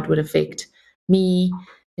how it would affect me,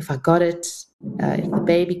 if I got it, if the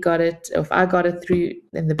baby got it, or if I got it through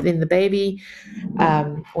in the baby,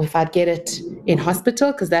 or if I'd get it in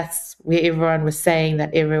hospital, because that's where everyone was saying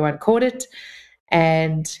that everyone caught it.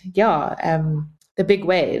 And the big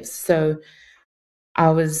waves. So I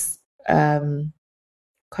was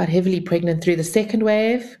quite heavily pregnant through the 2nd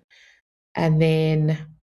wave, and then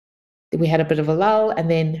we had a bit of a lull, and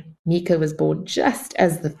then Mika was born just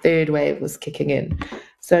as the 3rd wave was kicking in.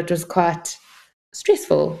 So it was quite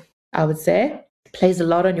stressful, I would say. It plays a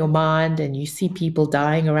lot on your mind, and you see people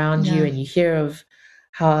dying around you, and you hear of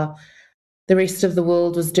how the rest of the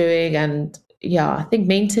world was doing. And I think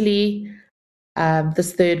mentally,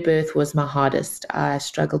 this 3rd birth was my hardest. I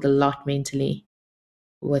struggled a lot mentally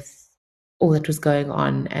with all that was going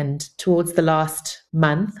on. And towards the last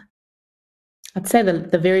month, I'd say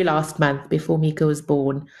the very last month before Mika was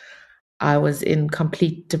born, I was in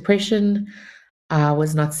complete depression. I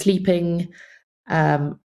was not sleeping.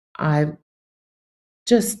 I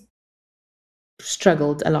just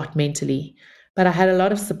struggled a lot mentally, but I had a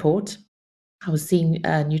lot of support. I was seeing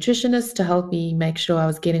a nutritionist to help me make sure I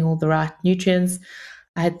was getting all the right nutrients.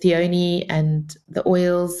 I had Theone and the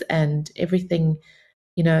oils and everything,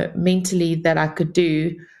 mentally that I could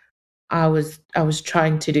do. I was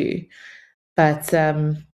trying to do. But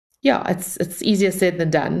it's easier said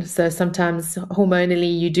than done. So sometimes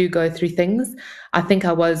hormonally you do go through things. I think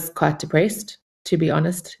I was quite depressed, to be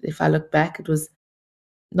honest. If I look back, it was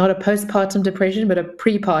not a postpartum depression, but a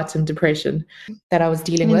prepartum depression that I was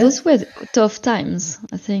dealing with. Those were tough times.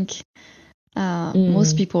 I think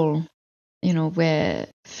most people, were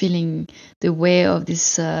feeling the way of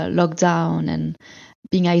this lockdown and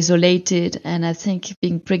being isolated. And I think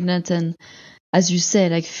being pregnant and, as you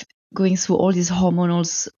said, like going through all these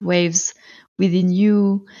hormonal waves within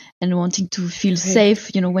you and wanting to feel safe.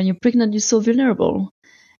 When you're pregnant, you're so vulnerable.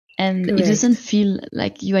 And it doesn't feel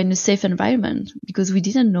like you are in a safe environment because we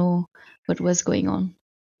didn't know what was going on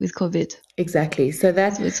with COVID. Exactly. So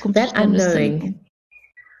that unknowing,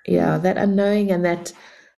 that unknowing and that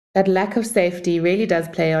lack of safety really does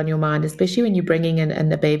play on your mind, especially when you're bringing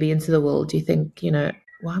in a baby into the world. You think,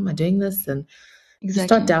 why am I doing this? And you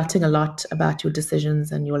start doubting a lot about your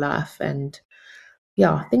decisions and your life. And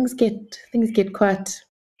things get quite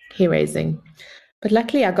hair-raising. But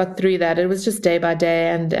luckily I got through that. It was just day by day,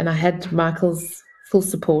 and I had Michael's full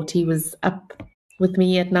support. He was up with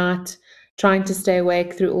me at night, trying to stay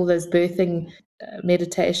awake through all those birthing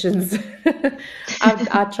meditations.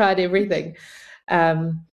 I tried everything.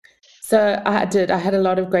 So I had a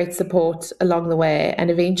lot of great support along the way,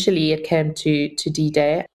 and eventually it came to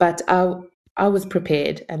D-Day. But I was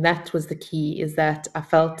prepared, and that was the key, is that I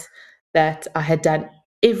felt that I had done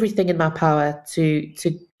everything in my power to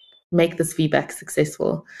make this VBAC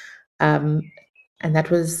successful. And that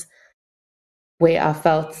was where I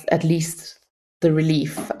felt at least the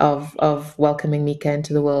relief of welcoming Mika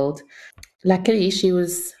into the world. Luckily,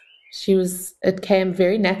 it came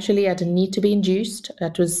very naturally. I didn't need to be induced.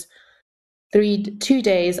 That was 2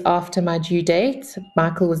 days after my due date.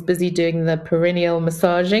 Michael was busy doing the perineal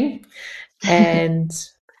massaging. And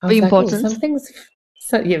I was important.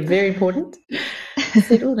 Very important. I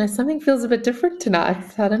said, no, something feels a bit different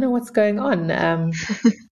tonight. I don't know what's going on.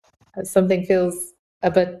 Something feels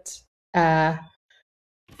a bit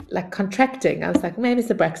like contracting. I was like, maybe it's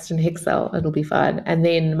a Braxton Hicks cell. It'll be fine. And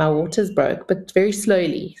then my waters broke, but very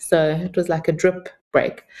slowly. So it was like a drip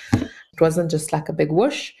break. It wasn't just like a big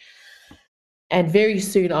whoosh. And very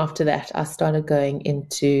soon after that, I started going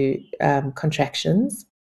into contractions.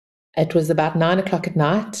 It was about 9:00 at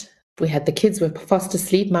night. The kids were fast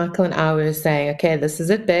asleep. Michael and I were saying, okay, this is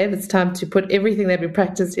it, babe. It's time to put everything that we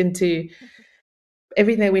practiced into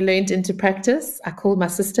everything that we learned into practice. I called my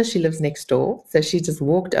sister. She lives next door. So she just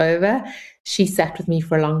walked over. She sat with me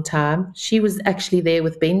for a long time. She was actually there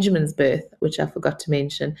with Benjamin's birth, which I forgot to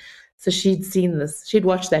mention. So she'd seen this. She'd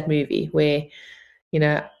watched that movie where,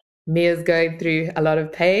 Mia's going through a lot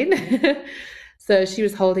of pain. So she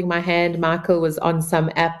was holding my hand. Michael was on some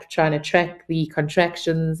app trying to track the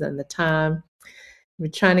contractions and the time. We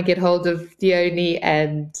were trying to get hold of Dione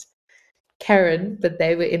and Karen, but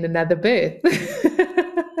they were in another berth.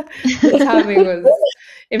 The timing was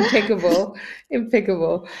impeccable.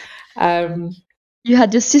 You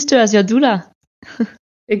had your sister as your doula.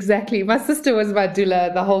 Exactly. My sister was my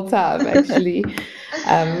doula the whole time, actually,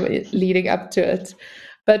 leading up to it.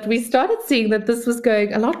 But we started seeing that this was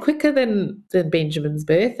going a lot quicker than Benjamin's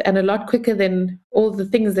birth, and a lot quicker than all the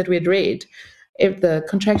things that we had read. If the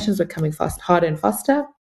contractions were coming harder and faster.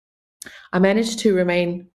 I managed to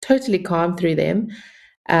remain totally calm through them.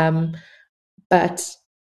 But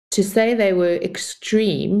to say they were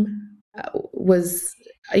extreme was,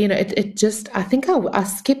 it just, I think I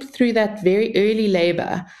skipped through that very early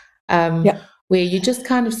labor where you're just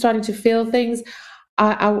kind of starting to feel things.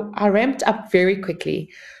 I ramped up very quickly.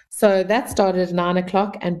 So that started at 9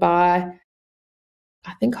 o'clock, and by,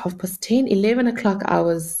 I think, 10:30, 11 o'clock, I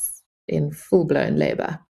was in full-blown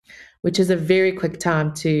labor, which is a very quick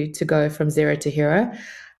time to go from zero to hero.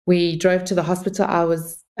 We drove to the hospital. I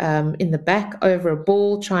was in the back over a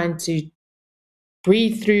ball trying to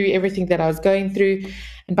breathe through everything that I was going through.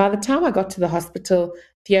 And by the time I got to the hospital,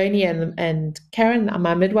 Dione and Karen,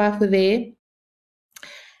 my midwife, were there.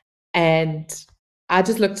 And I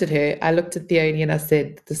just looked at her. I looked at Dione and I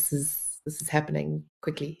said, this is happening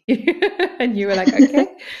quickly. And you were like, okay.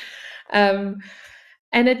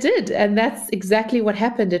 And it did. And that's exactly what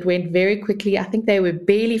happened. It went very quickly. I think they were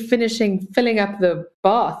barely filling up the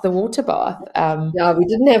water bath. Yeah, we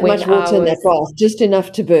didn't have much water in that bath, just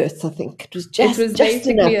enough to birth, I think. It was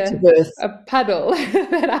basically enough to birth. A puddle.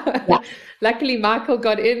 Luckily, Michael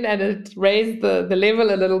got in and it raised the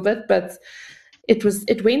level a little bit, but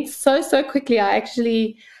it went so quickly. I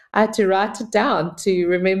had to write it down to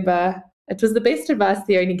remember. It was the best advice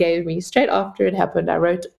they only gave me. Straight after it happened, I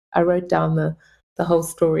wrote down the whole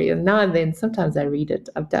story, and now and then sometimes I read it.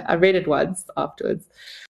 I read it once afterwards.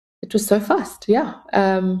 It was so fast.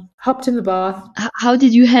 Hopped in the bath. How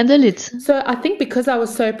did you handle it? So I think because I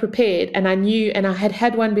was so prepared and I knew, and I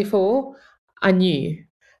had one before, I knew,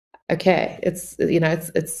 okay, it's you're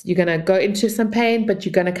going to go into some pain, but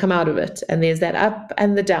you're going to come out of it, and there's that up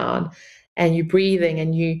and the down, and you're breathing,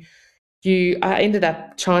 and I ended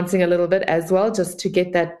up chanting a little bit as well, just to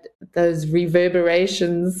get those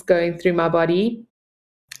reverberations going through my body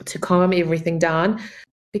to calm everything down,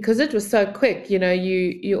 because it was so quick.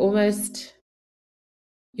 You're almost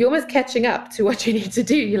catching up to what you need to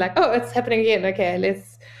do. You're like, oh, it's happening again. Okay,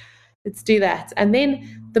 let's do that. And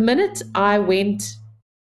then the minute I went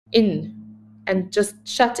in and just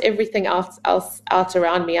shut everything else out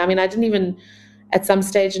around me, I mean, I didn't even at some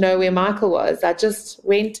stage know where Michael was. I just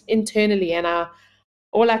went internally, and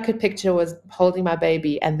all I could picture was holding my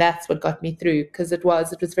baby, and that's what got me through, because it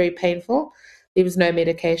was very painful. There was no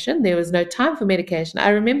medication. There was no time for medication.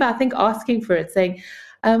 I remember, I think, asking for it, saying,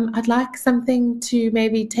 I'd like something to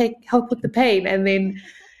maybe help with the pain. And then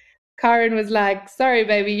Karen was like, sorry,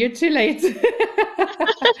 baby, you're too late.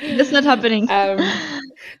 That's not happening.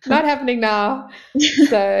 Not happening now.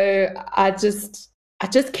 So I just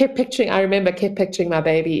kept picturing my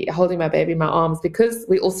baby, holding my baby in my arms, because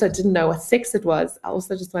we also didn't know what sex it was. I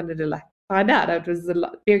also just wanted to find out. I was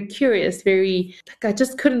very curious, I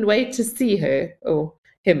just couldn't wait to see her or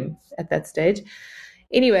him at that stage.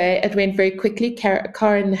 Anyway, it went very quickly.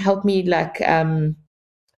 Karen helped me, I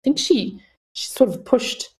think she sort of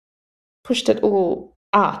pushed it all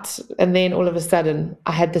out, and then all of a sudden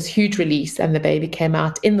I had this huge release, and the baby came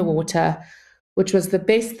out in the water, which was the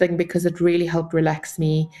best thing because it really helped relax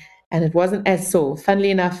me, and it wasn't as sore.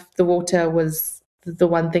 Funnily enough, the water was the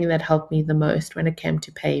one thing that helped me the most when it came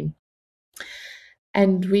to pain.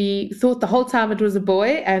 And we thought the whole time it was a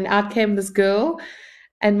boy, and out came this girl,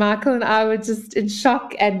 and Michael and I were just in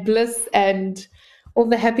shock and bliss, and all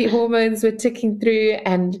the happy hormones were ticking through.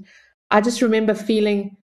 And I just remember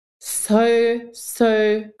feeling so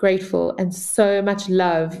grateful and so much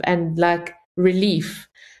love and relief.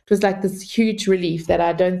 It was like this huge relief that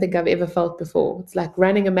I don't think I've ever felt before. It's like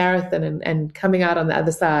running a marathon and coming out on the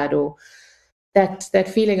other side, or that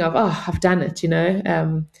feeling of, oh, I've done it,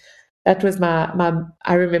 That was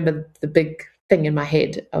I remember the big thing in my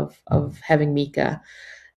head of having Mika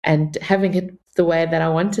and having it the way that I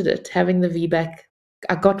wanted it, having the VBAC.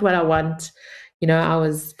 I got what I want. I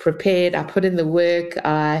was prepared. I put in the work.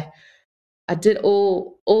 I I did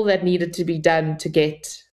all that needed to be done to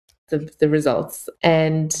get the results,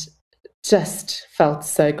 and just felt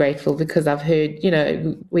so grateful, because I've heard,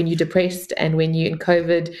 when you're depressed and when you're in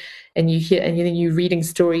COVID and you hear and you're reading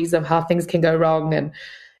stories of how things can go wrong, and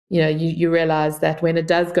you realize that when it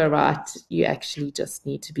does go right, you actually just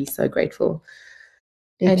need to be so grateful.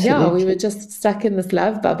 And yeah, we were just stuck in this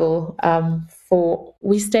love bubble.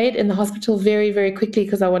 We stayed in the hospital very, very quickly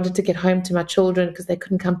because I wanted to get home to my children because they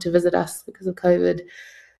couldn't come to visit us because of COVID.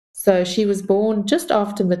 So she was born just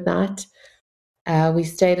after midnight. We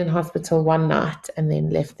stayed in hospital one night and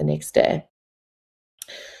then left the next day.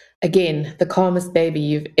 Again, the calmest baby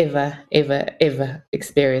you've ever, ever, ever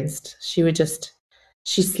experienced. She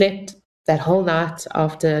slept that whole night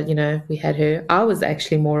after, we had her. I was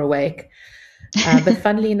actually more awake. But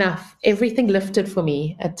funnily enough, everything lifted for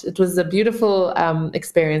me. It was a beautiful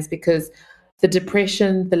experience, because the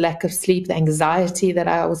depression, the lack of sleep, the anxiety that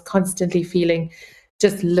I was constantly feeling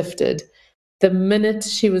just lifted. The minute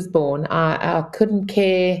she was born, I couldn't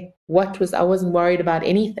care I wasn't worried about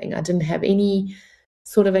anything. I didn't have any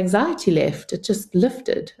sort of anxiety left. It just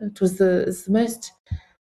lifted. It was the most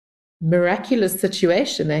miraculous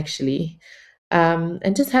situation, actually.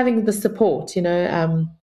 And just having the support,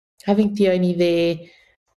 having Theoni there,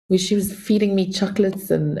 where she was feeding me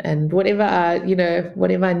chocolates and whatever I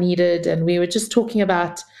needed, and we were just talking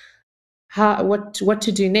about what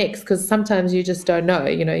to do next, because sometimes you just don't know.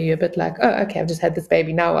 You're a bit like, oh, okay, I've just had this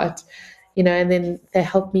baby, now what? And then they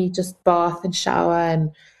helped me just bath and shower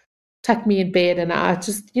and tuck me in bed, and I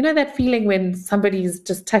just, that feeling when somebody's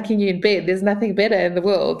just tucking you in bed. There's nothing better in the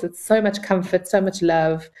world. It's so much comfort, so much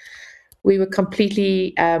love. We were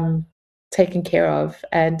completely taken care of,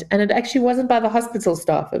 and it actually wasn't by the hospital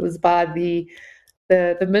staff. It was by the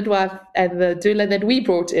midwife and the doula that we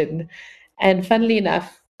brought in. And funnily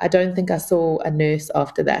enough, I don't think I saw a nurse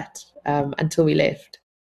after that until we left.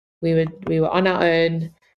 We were on our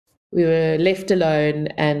own. We were left alone,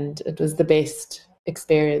 and it was the best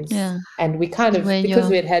experience. Yeah. And we kind of, because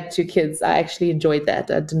we had 2 kids, I actually enjoyed that.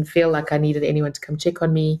 I didn't feel like I needed anyone to come check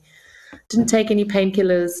on me. Didn't take any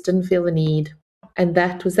painkillers, didn't feel the need. And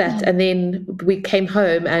that was that. And then we came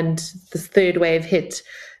home, and this third wave hit.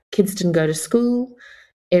 Kids didn't go to school.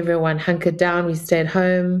 Everyone hunkered down. We stayed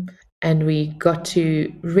home, and we got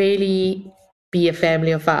to really be a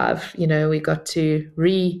family of 5. We got to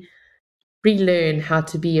relearn how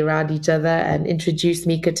to be around each other and introduce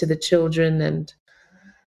Mika to the children. And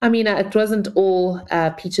I mean, it wasn't all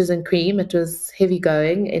peaches and cream. It was heavy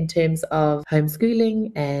going in terms of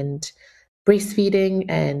homeschooling and breastfeeding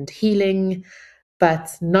and healing,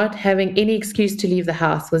 but not having any excuse to leave the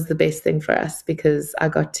house was the best thing for us, because I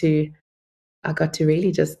got to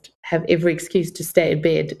really just have every excuse to stay in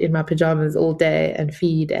bed in my pajamas all day and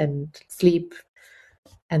feed and sleep.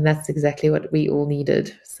 And that's exactly what we all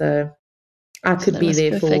needed. So I could be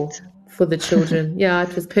there for the children. Yeah,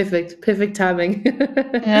 it was perfect timing.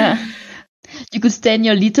 Yeah. You could stay in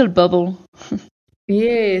your little bubble.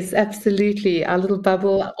 Yes, absolutely. Our little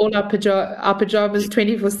bubble, all our pajamas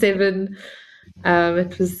 24/7.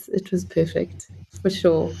 It was perfect, for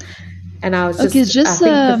sure. And I was I think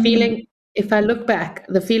the feeling, if I look back,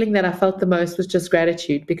 the feeling that I felt the most was just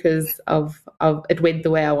gratitude, because of it went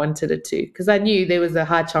the way I wanted it to, because I knew there was a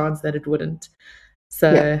high chance that it wouldn't.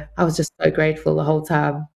 So I was just so grateful the whole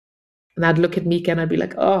time. And I'd look at Mika and I'd be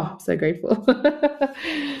like, oh, I'm so grateful.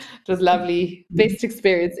 It was lovely. Best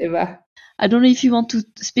experience ever. I don't know if you want to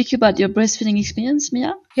speak about your breastfeeding experience,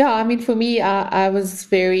 Mia? Yeah, I mean, for me, I was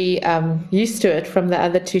very used to it from the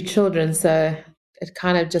other 2 children. So it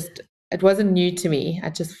kind of it wasn't new to me. I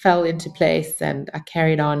just fell into place and I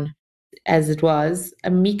carried on as it was.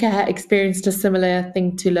 Mika experienced a similar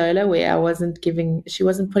thing to Lola, where she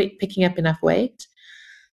wasn't picking up enough weight.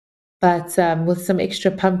 But with some extra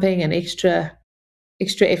pumping and extra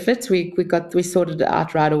efforts, we sorted it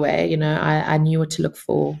out right away. I knew what to look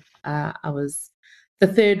for. The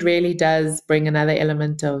third really does bring another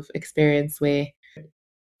element of experience where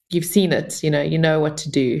you've seen it, you know what to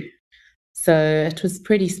do. So it was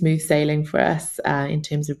pretty smooth sailing for us in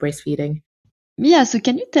terms of breastfeeding. Mia, so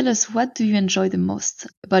can you tell us, what do you enjoy the most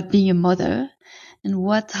about being a mother, and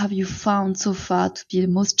what have you found so far to be the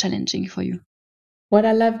most challenging for you? What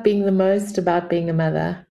I love being the most about being a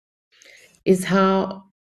mother is how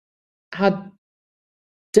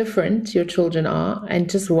different your children are, and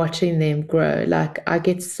just watching them grow. Like I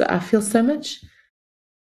feel so much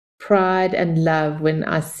pride and love when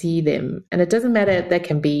I see them, and it doesn't matter if they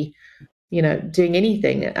can be, doing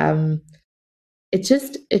anything.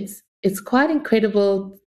 It's quite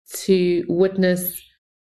incredible to witness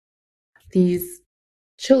these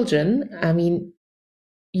children. I mean,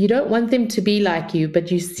 you don't want them to be like you,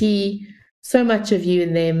 but you see so much of you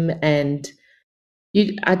in them, and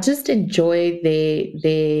I just enjoy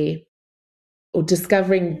their or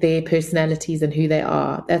discovering their personalities and who they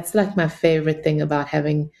are. That's like my favorite thing about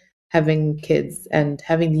having kids and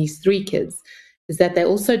having these 3 kids, is that they're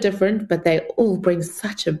all so different, but they all bring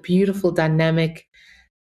such a beautiful dynamic,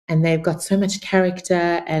 and they've got so much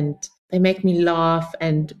character, and they make me laugh,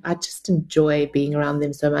 and I just enjoy being around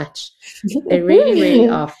them so much. They really, really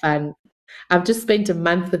are fun. I've just spent a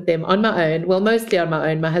month with them on my own. Well, mostly on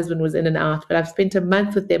my own. My husband was in and out, but I've spent a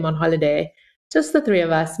month with them on holiday. Just the 3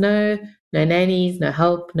 of us. No nannies, no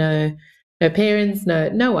help, no parents,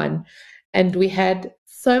 no one. And we had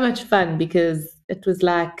so much fun because it was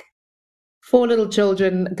like 4 little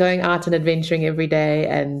children going out and adventuring every day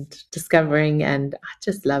and discovering, and I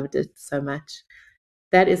just loved it so much.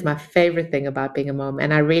 That is my favorite thing about being a mom,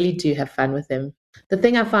 and I really do have fun with them. The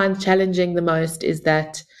thing I find challenging the most is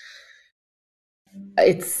that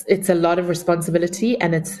it's a lot of responsibility,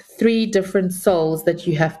 and it's 3 different souls that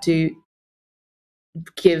you have to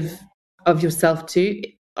give of yourself to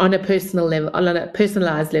on a personal level, on a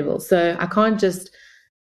personalized level. So I can't just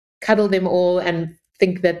cuddle them all and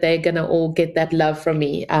think that they're going to all get that love from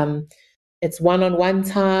me. It's one-on-one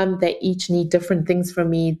time. They each need different things from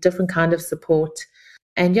me, different kind of support.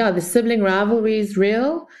 And yeah, the sibling rivalry is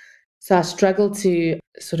real. So I struggle to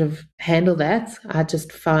sort of handle that. I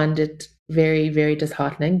just find it very, very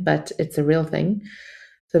disheartening, but it's a real thing.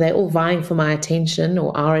 So they're all vying for my attention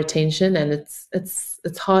or our attention, and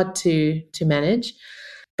it's hard to manage.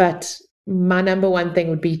 But my number one thing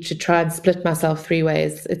would be to try and split myself 3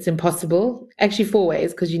 ways. It's impossible. Actually, 4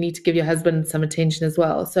 ways, because you need to give your husband some attention as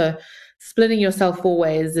well. So splitting yourself 4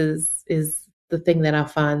 ways is the thing that I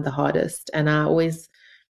find the hardest. And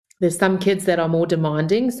there's some kids that are more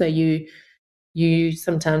demanding, so you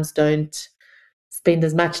sometimes don't spend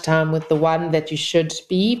as much time with the one that you should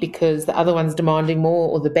be because the other one's demanding more,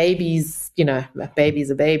 or the baby's, a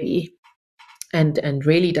baby's a baby and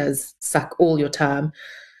really does suck all your time.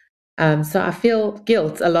 So I feel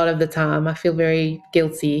guilt a lot of the time. I feel very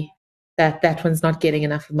guilty that one's not getting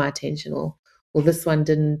enough of my attention, or this one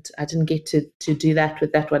I didn't get to do that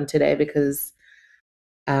with that one today because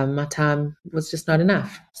my time was just not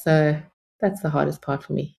enough. So that's the hardest part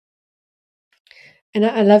for me. And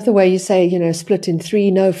I love the way you say, split in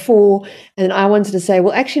 3, no 4. And I wanted to say,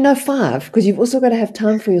 well, actually, no 5, because you've also got to have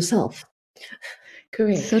time for yourself.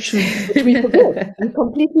 Correct. So true. Which we forget. We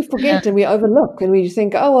completely forget, and we overlook, and we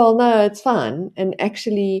think, oh, well, no, it's fine. And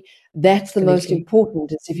actually, that's the most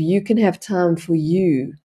important. Is if you can have time for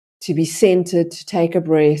you to be centered, to take a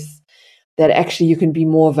breath, that actually you can be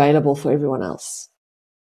more available for everyone else.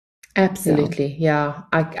 Absolutely. Yeah.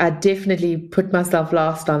 I definitely put myself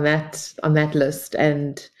last on that list,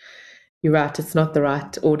 and you're right, it's not the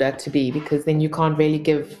right order to be, because then you can't really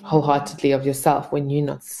give wholeheartedly of yourself when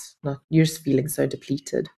you're you're feeling so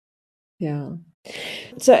depleted. Yeah.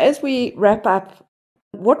 So as we wrap up,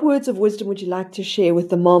 what words of wisdom would you like to share with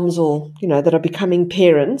the moms or that are becoming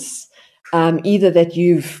parents, either that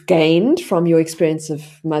you've gained from your experience of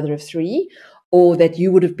mother of 3, or that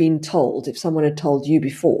you would have been told if someone had told you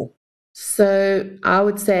before? So I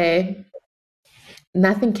would say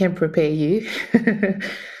nothing can prepare you,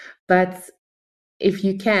 but if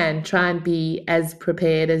you can, try and be as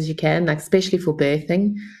prepared as you can, like especially for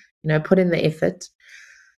birthing, put in the effort.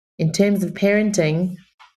 In terms of parenting,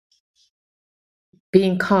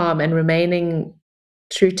 being calm and remaining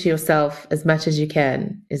true to yourself as much as you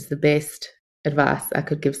can is the best advice I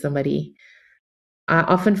could give somebody. I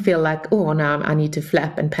often feel like, oh, now I need to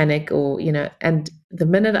flap and panic, or, and the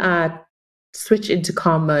minute I switch into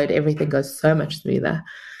calm mode, everything goes so much smoother.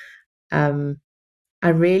 I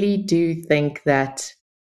really do think that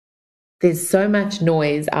there's so much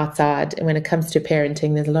noise outside, and when it comes to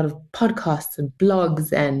parenting, there's a lot of podcasts and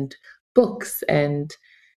blogs and books and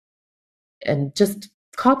just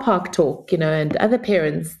car park talk, and other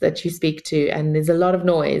parents that you speak to, and there's a lot of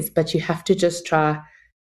noise, but you have to just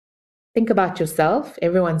think about yourself.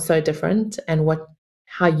 Everyone's so different, and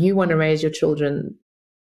how you want to raise your children.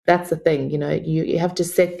 That's the thing, you have to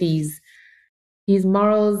set these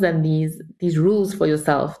morals and these rules for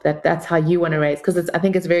yourself, that's how you want to raise, because I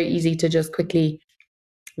think it's very easy to just quickly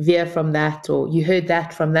veer from that, or you heard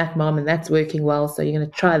that from that mom and that's working well, so you're going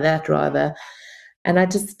to try that rather. And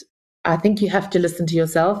I think you have to listen to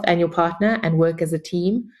yourself and your partner and work as a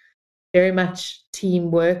team. Very much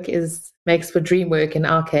teamwork makes for dream work in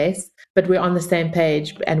our case, but we're on the same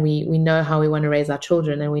page, and we know how we want to raise our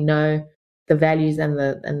children, and we know the values and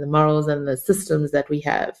the morals and the systems that we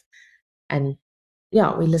have. And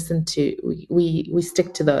yeah, we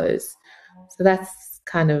stick to those. So that's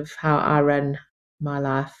kind of how I run my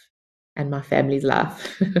life and my family's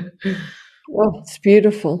life. Oh, it's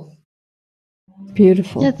beautiful.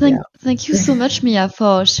 Beautiful. Yeah, thank you so much, Mia,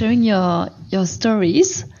 for sharing your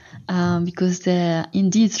stories, because they're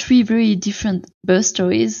indeed three very different birth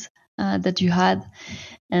stories that you had.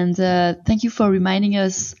 And thank you for reminding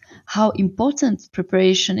us how important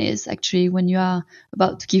preparation is actually when you are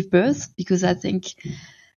about to give birth, because I think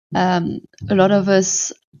a lot of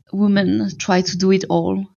us women try to do it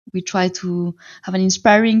all. We try to have an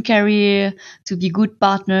inspiring career, to be good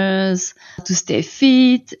partners, to stay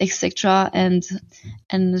fit, etc. And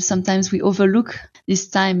sometimes we overlook this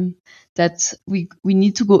time that we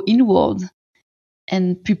need to go inward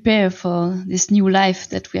and prepare for this new life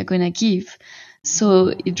that we are going to give.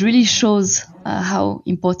 So it really shows how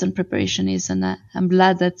important preparation is, and I'm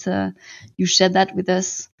glad that you shared that with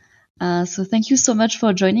us. So thank you so much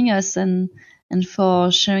for joining us and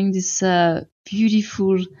for sharing these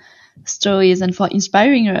beautiful stories, and for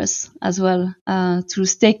inspiring us as well to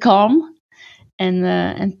stay calm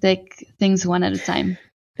and take things one at a time.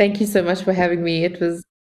 Thank you so much for having me. It was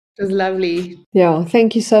lovely. Yeah,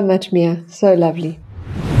 thank you so much, Mia. So lovely.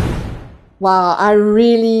 Wow, I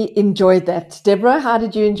really enjoyed that. Deborah, how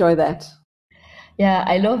did you enjoy that? Yeah,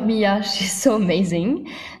 I love Mia. She's so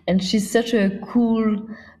amazing. And she's such a cool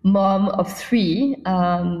mom of 3.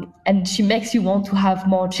 And she makes you want to have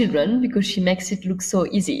more children because she makes it look so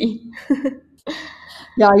easy.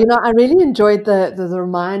 Yeah, I really enjoyed the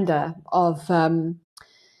reminder of,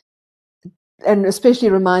 and especially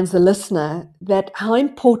reminds the listener that how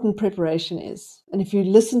important preparation is. And if you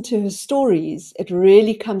listen to her stories, it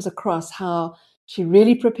really comes across how she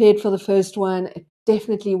really prepared for the first one. It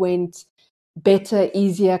definitely went better,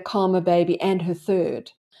 easier, calmer baby, and her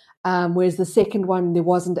third. Whereas the second one, there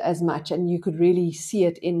wasn't as much, and you could really see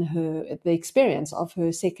it in the experience of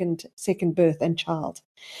her second birth and child.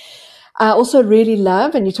 I also really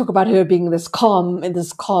love, and you talk about her being this calm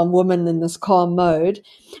woman in this calm mode.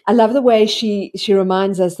 I love the way she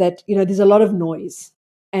reminds us that, there's a lot of noise.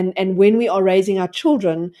 And when we are raising our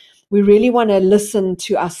children, we really want to listen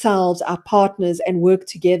to ourselves, our partners, and work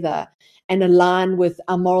together and align with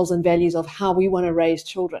our morals and values of how we want to raise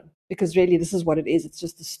children. Because really, this is what it is. It's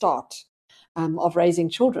just the start of raising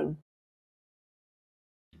children.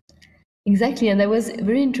 Exactly, and that was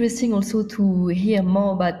very interesting also to hear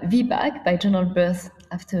more about VBAC, vaginal birth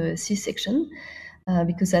after C-section,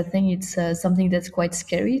 because I think it's something that's quite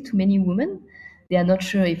scary to many women. They are not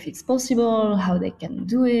sure if it's possible, how they can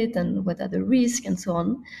do it, and what are the risks, and so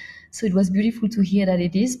on. So it was beautiful to hear that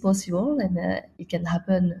it is possible and it can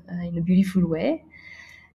happen in a beautiful way.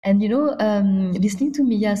 And listening to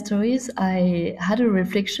Mia's stories, I had a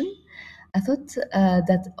reflection. I thought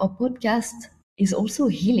that our podcast is also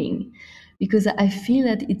healing, because I feel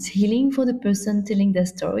that it's healing for the person telling their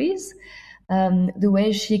stories. The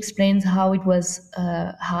way she explains how it was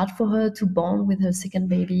hard for her to bond with her second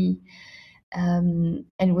baby, and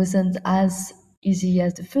it wasn't as easy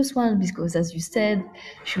as the first one, because, as you said,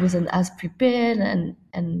 she wasn't as prepared,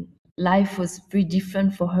 and life was very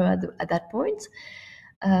different for her at that point.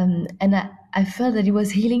 And I felt that it was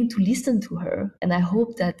healing to listen to her, and I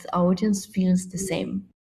hope that our audience feels the same.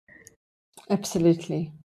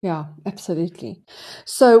 Absolutely. Yeah, absolutely.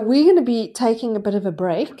 So we're going to be taking a bit of a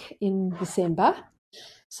break in December.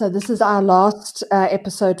 So this is our last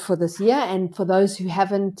episode for this year. And for those who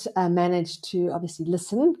haven't managed to obviously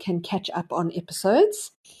listen, can catch up on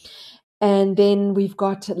episodes. And then we've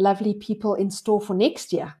got lovely people in store for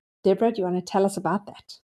next year. Deborah, do you want to tell us about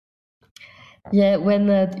that? Yeah, when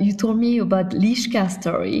you told me about Lishka's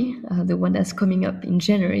story, the one that's coming up in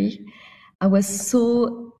January, I was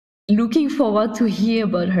so looking forward to hear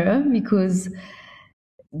about her, because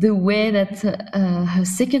the way that her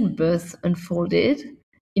second birth unfolded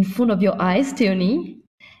in front of your eyes, Theoni,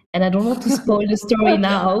 and I don't want to spoil the story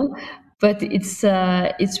now, but it's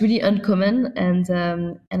really uncommon, and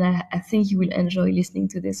I think you will enjoy listening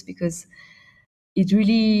to this, because it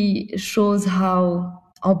really shows how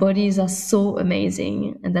our bodies are so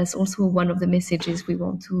amazing. And that's also one of the messages we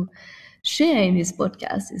want to share in this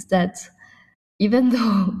podcast, is that even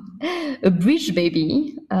though a bridge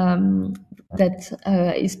baby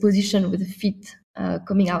that is positioned with the feet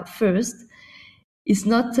coming out first is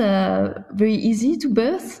not very easy to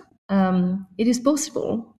birth, it is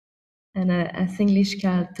possible. And I think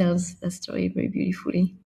Lishka tells that story very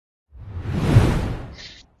beautifully.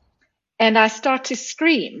 And I start to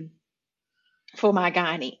scream for my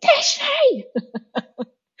gynae, Tashnee!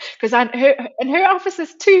 Because her office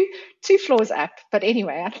is two floors up. But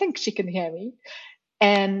anyway, I think she can hear me.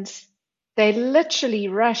 And they literally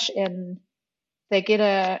rush in. They get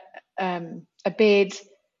a a bed.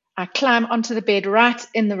 I climb onto the bed right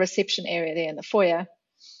in the reception area there in the foyer.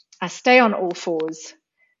 I stay on all fours.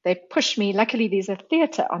 They push me. Luckily, there's a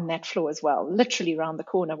theatre on that floor as well, literally around the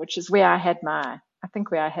corner, which is where I had my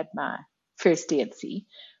first D&C.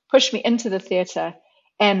 Push me into the theatre,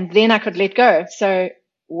 and then I could let go. So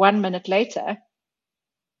 1 minute later,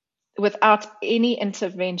 without any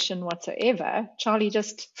intervention whatsoever, Charlie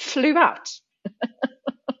just flew out.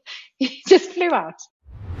 He just flew out.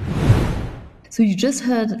 So you just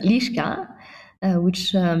heard Lishka,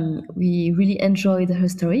 which we really enjoyed her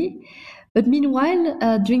story. But meanwhile,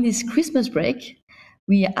 during this Christmas break,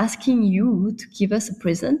 we are asking you to give us a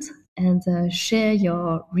present and share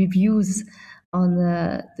your reviews on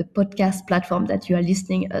the podcast platform that you are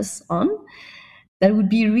listening us on. That would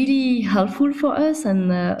be really helpful for us,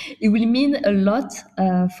 and it will mean a lot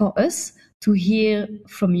for us to hear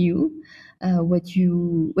from you, what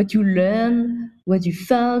you learned, what you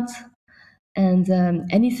felt, and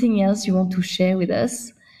anything else you want to share with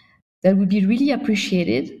us. That would be really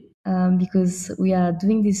appreciated, because we are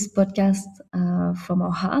doing this podcast from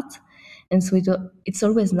our heart, and so it's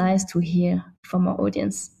always nice to hear from our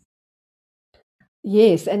audience.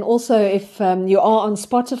 Yes, and also if you are on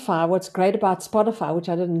Spotify, what's great about Spotify, which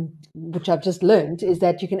I've just learned, is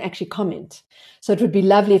that you can actually comment. So it would be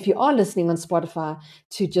lovely if you are listening on Spotify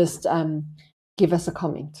to just give us a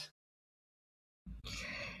comment.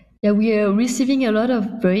 Yeah, we are receiving a lot of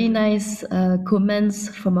very nice comments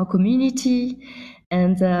from our community,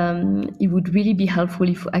 and it would really be helpful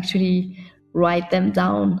if you actually write them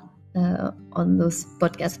down on those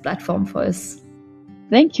podcast platforms for us.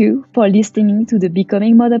 Thank you for listening to the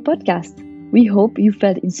Becoming Mother podcast. We hope you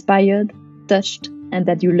felt inspired, touched, and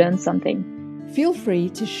that you learned something. Feel free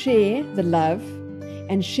to share the love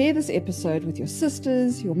and share this episode with your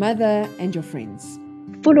sisters, your mother, and your friends.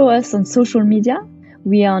 Follow us on social media.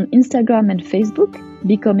 We are on Instagram and Facebook,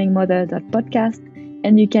 becomingmother.podcast,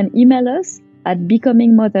 and you can email us at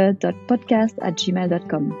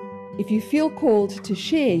becomingmother.podcast@gmail.com. If you feel called to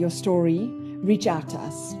share your story, reach out to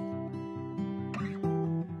us.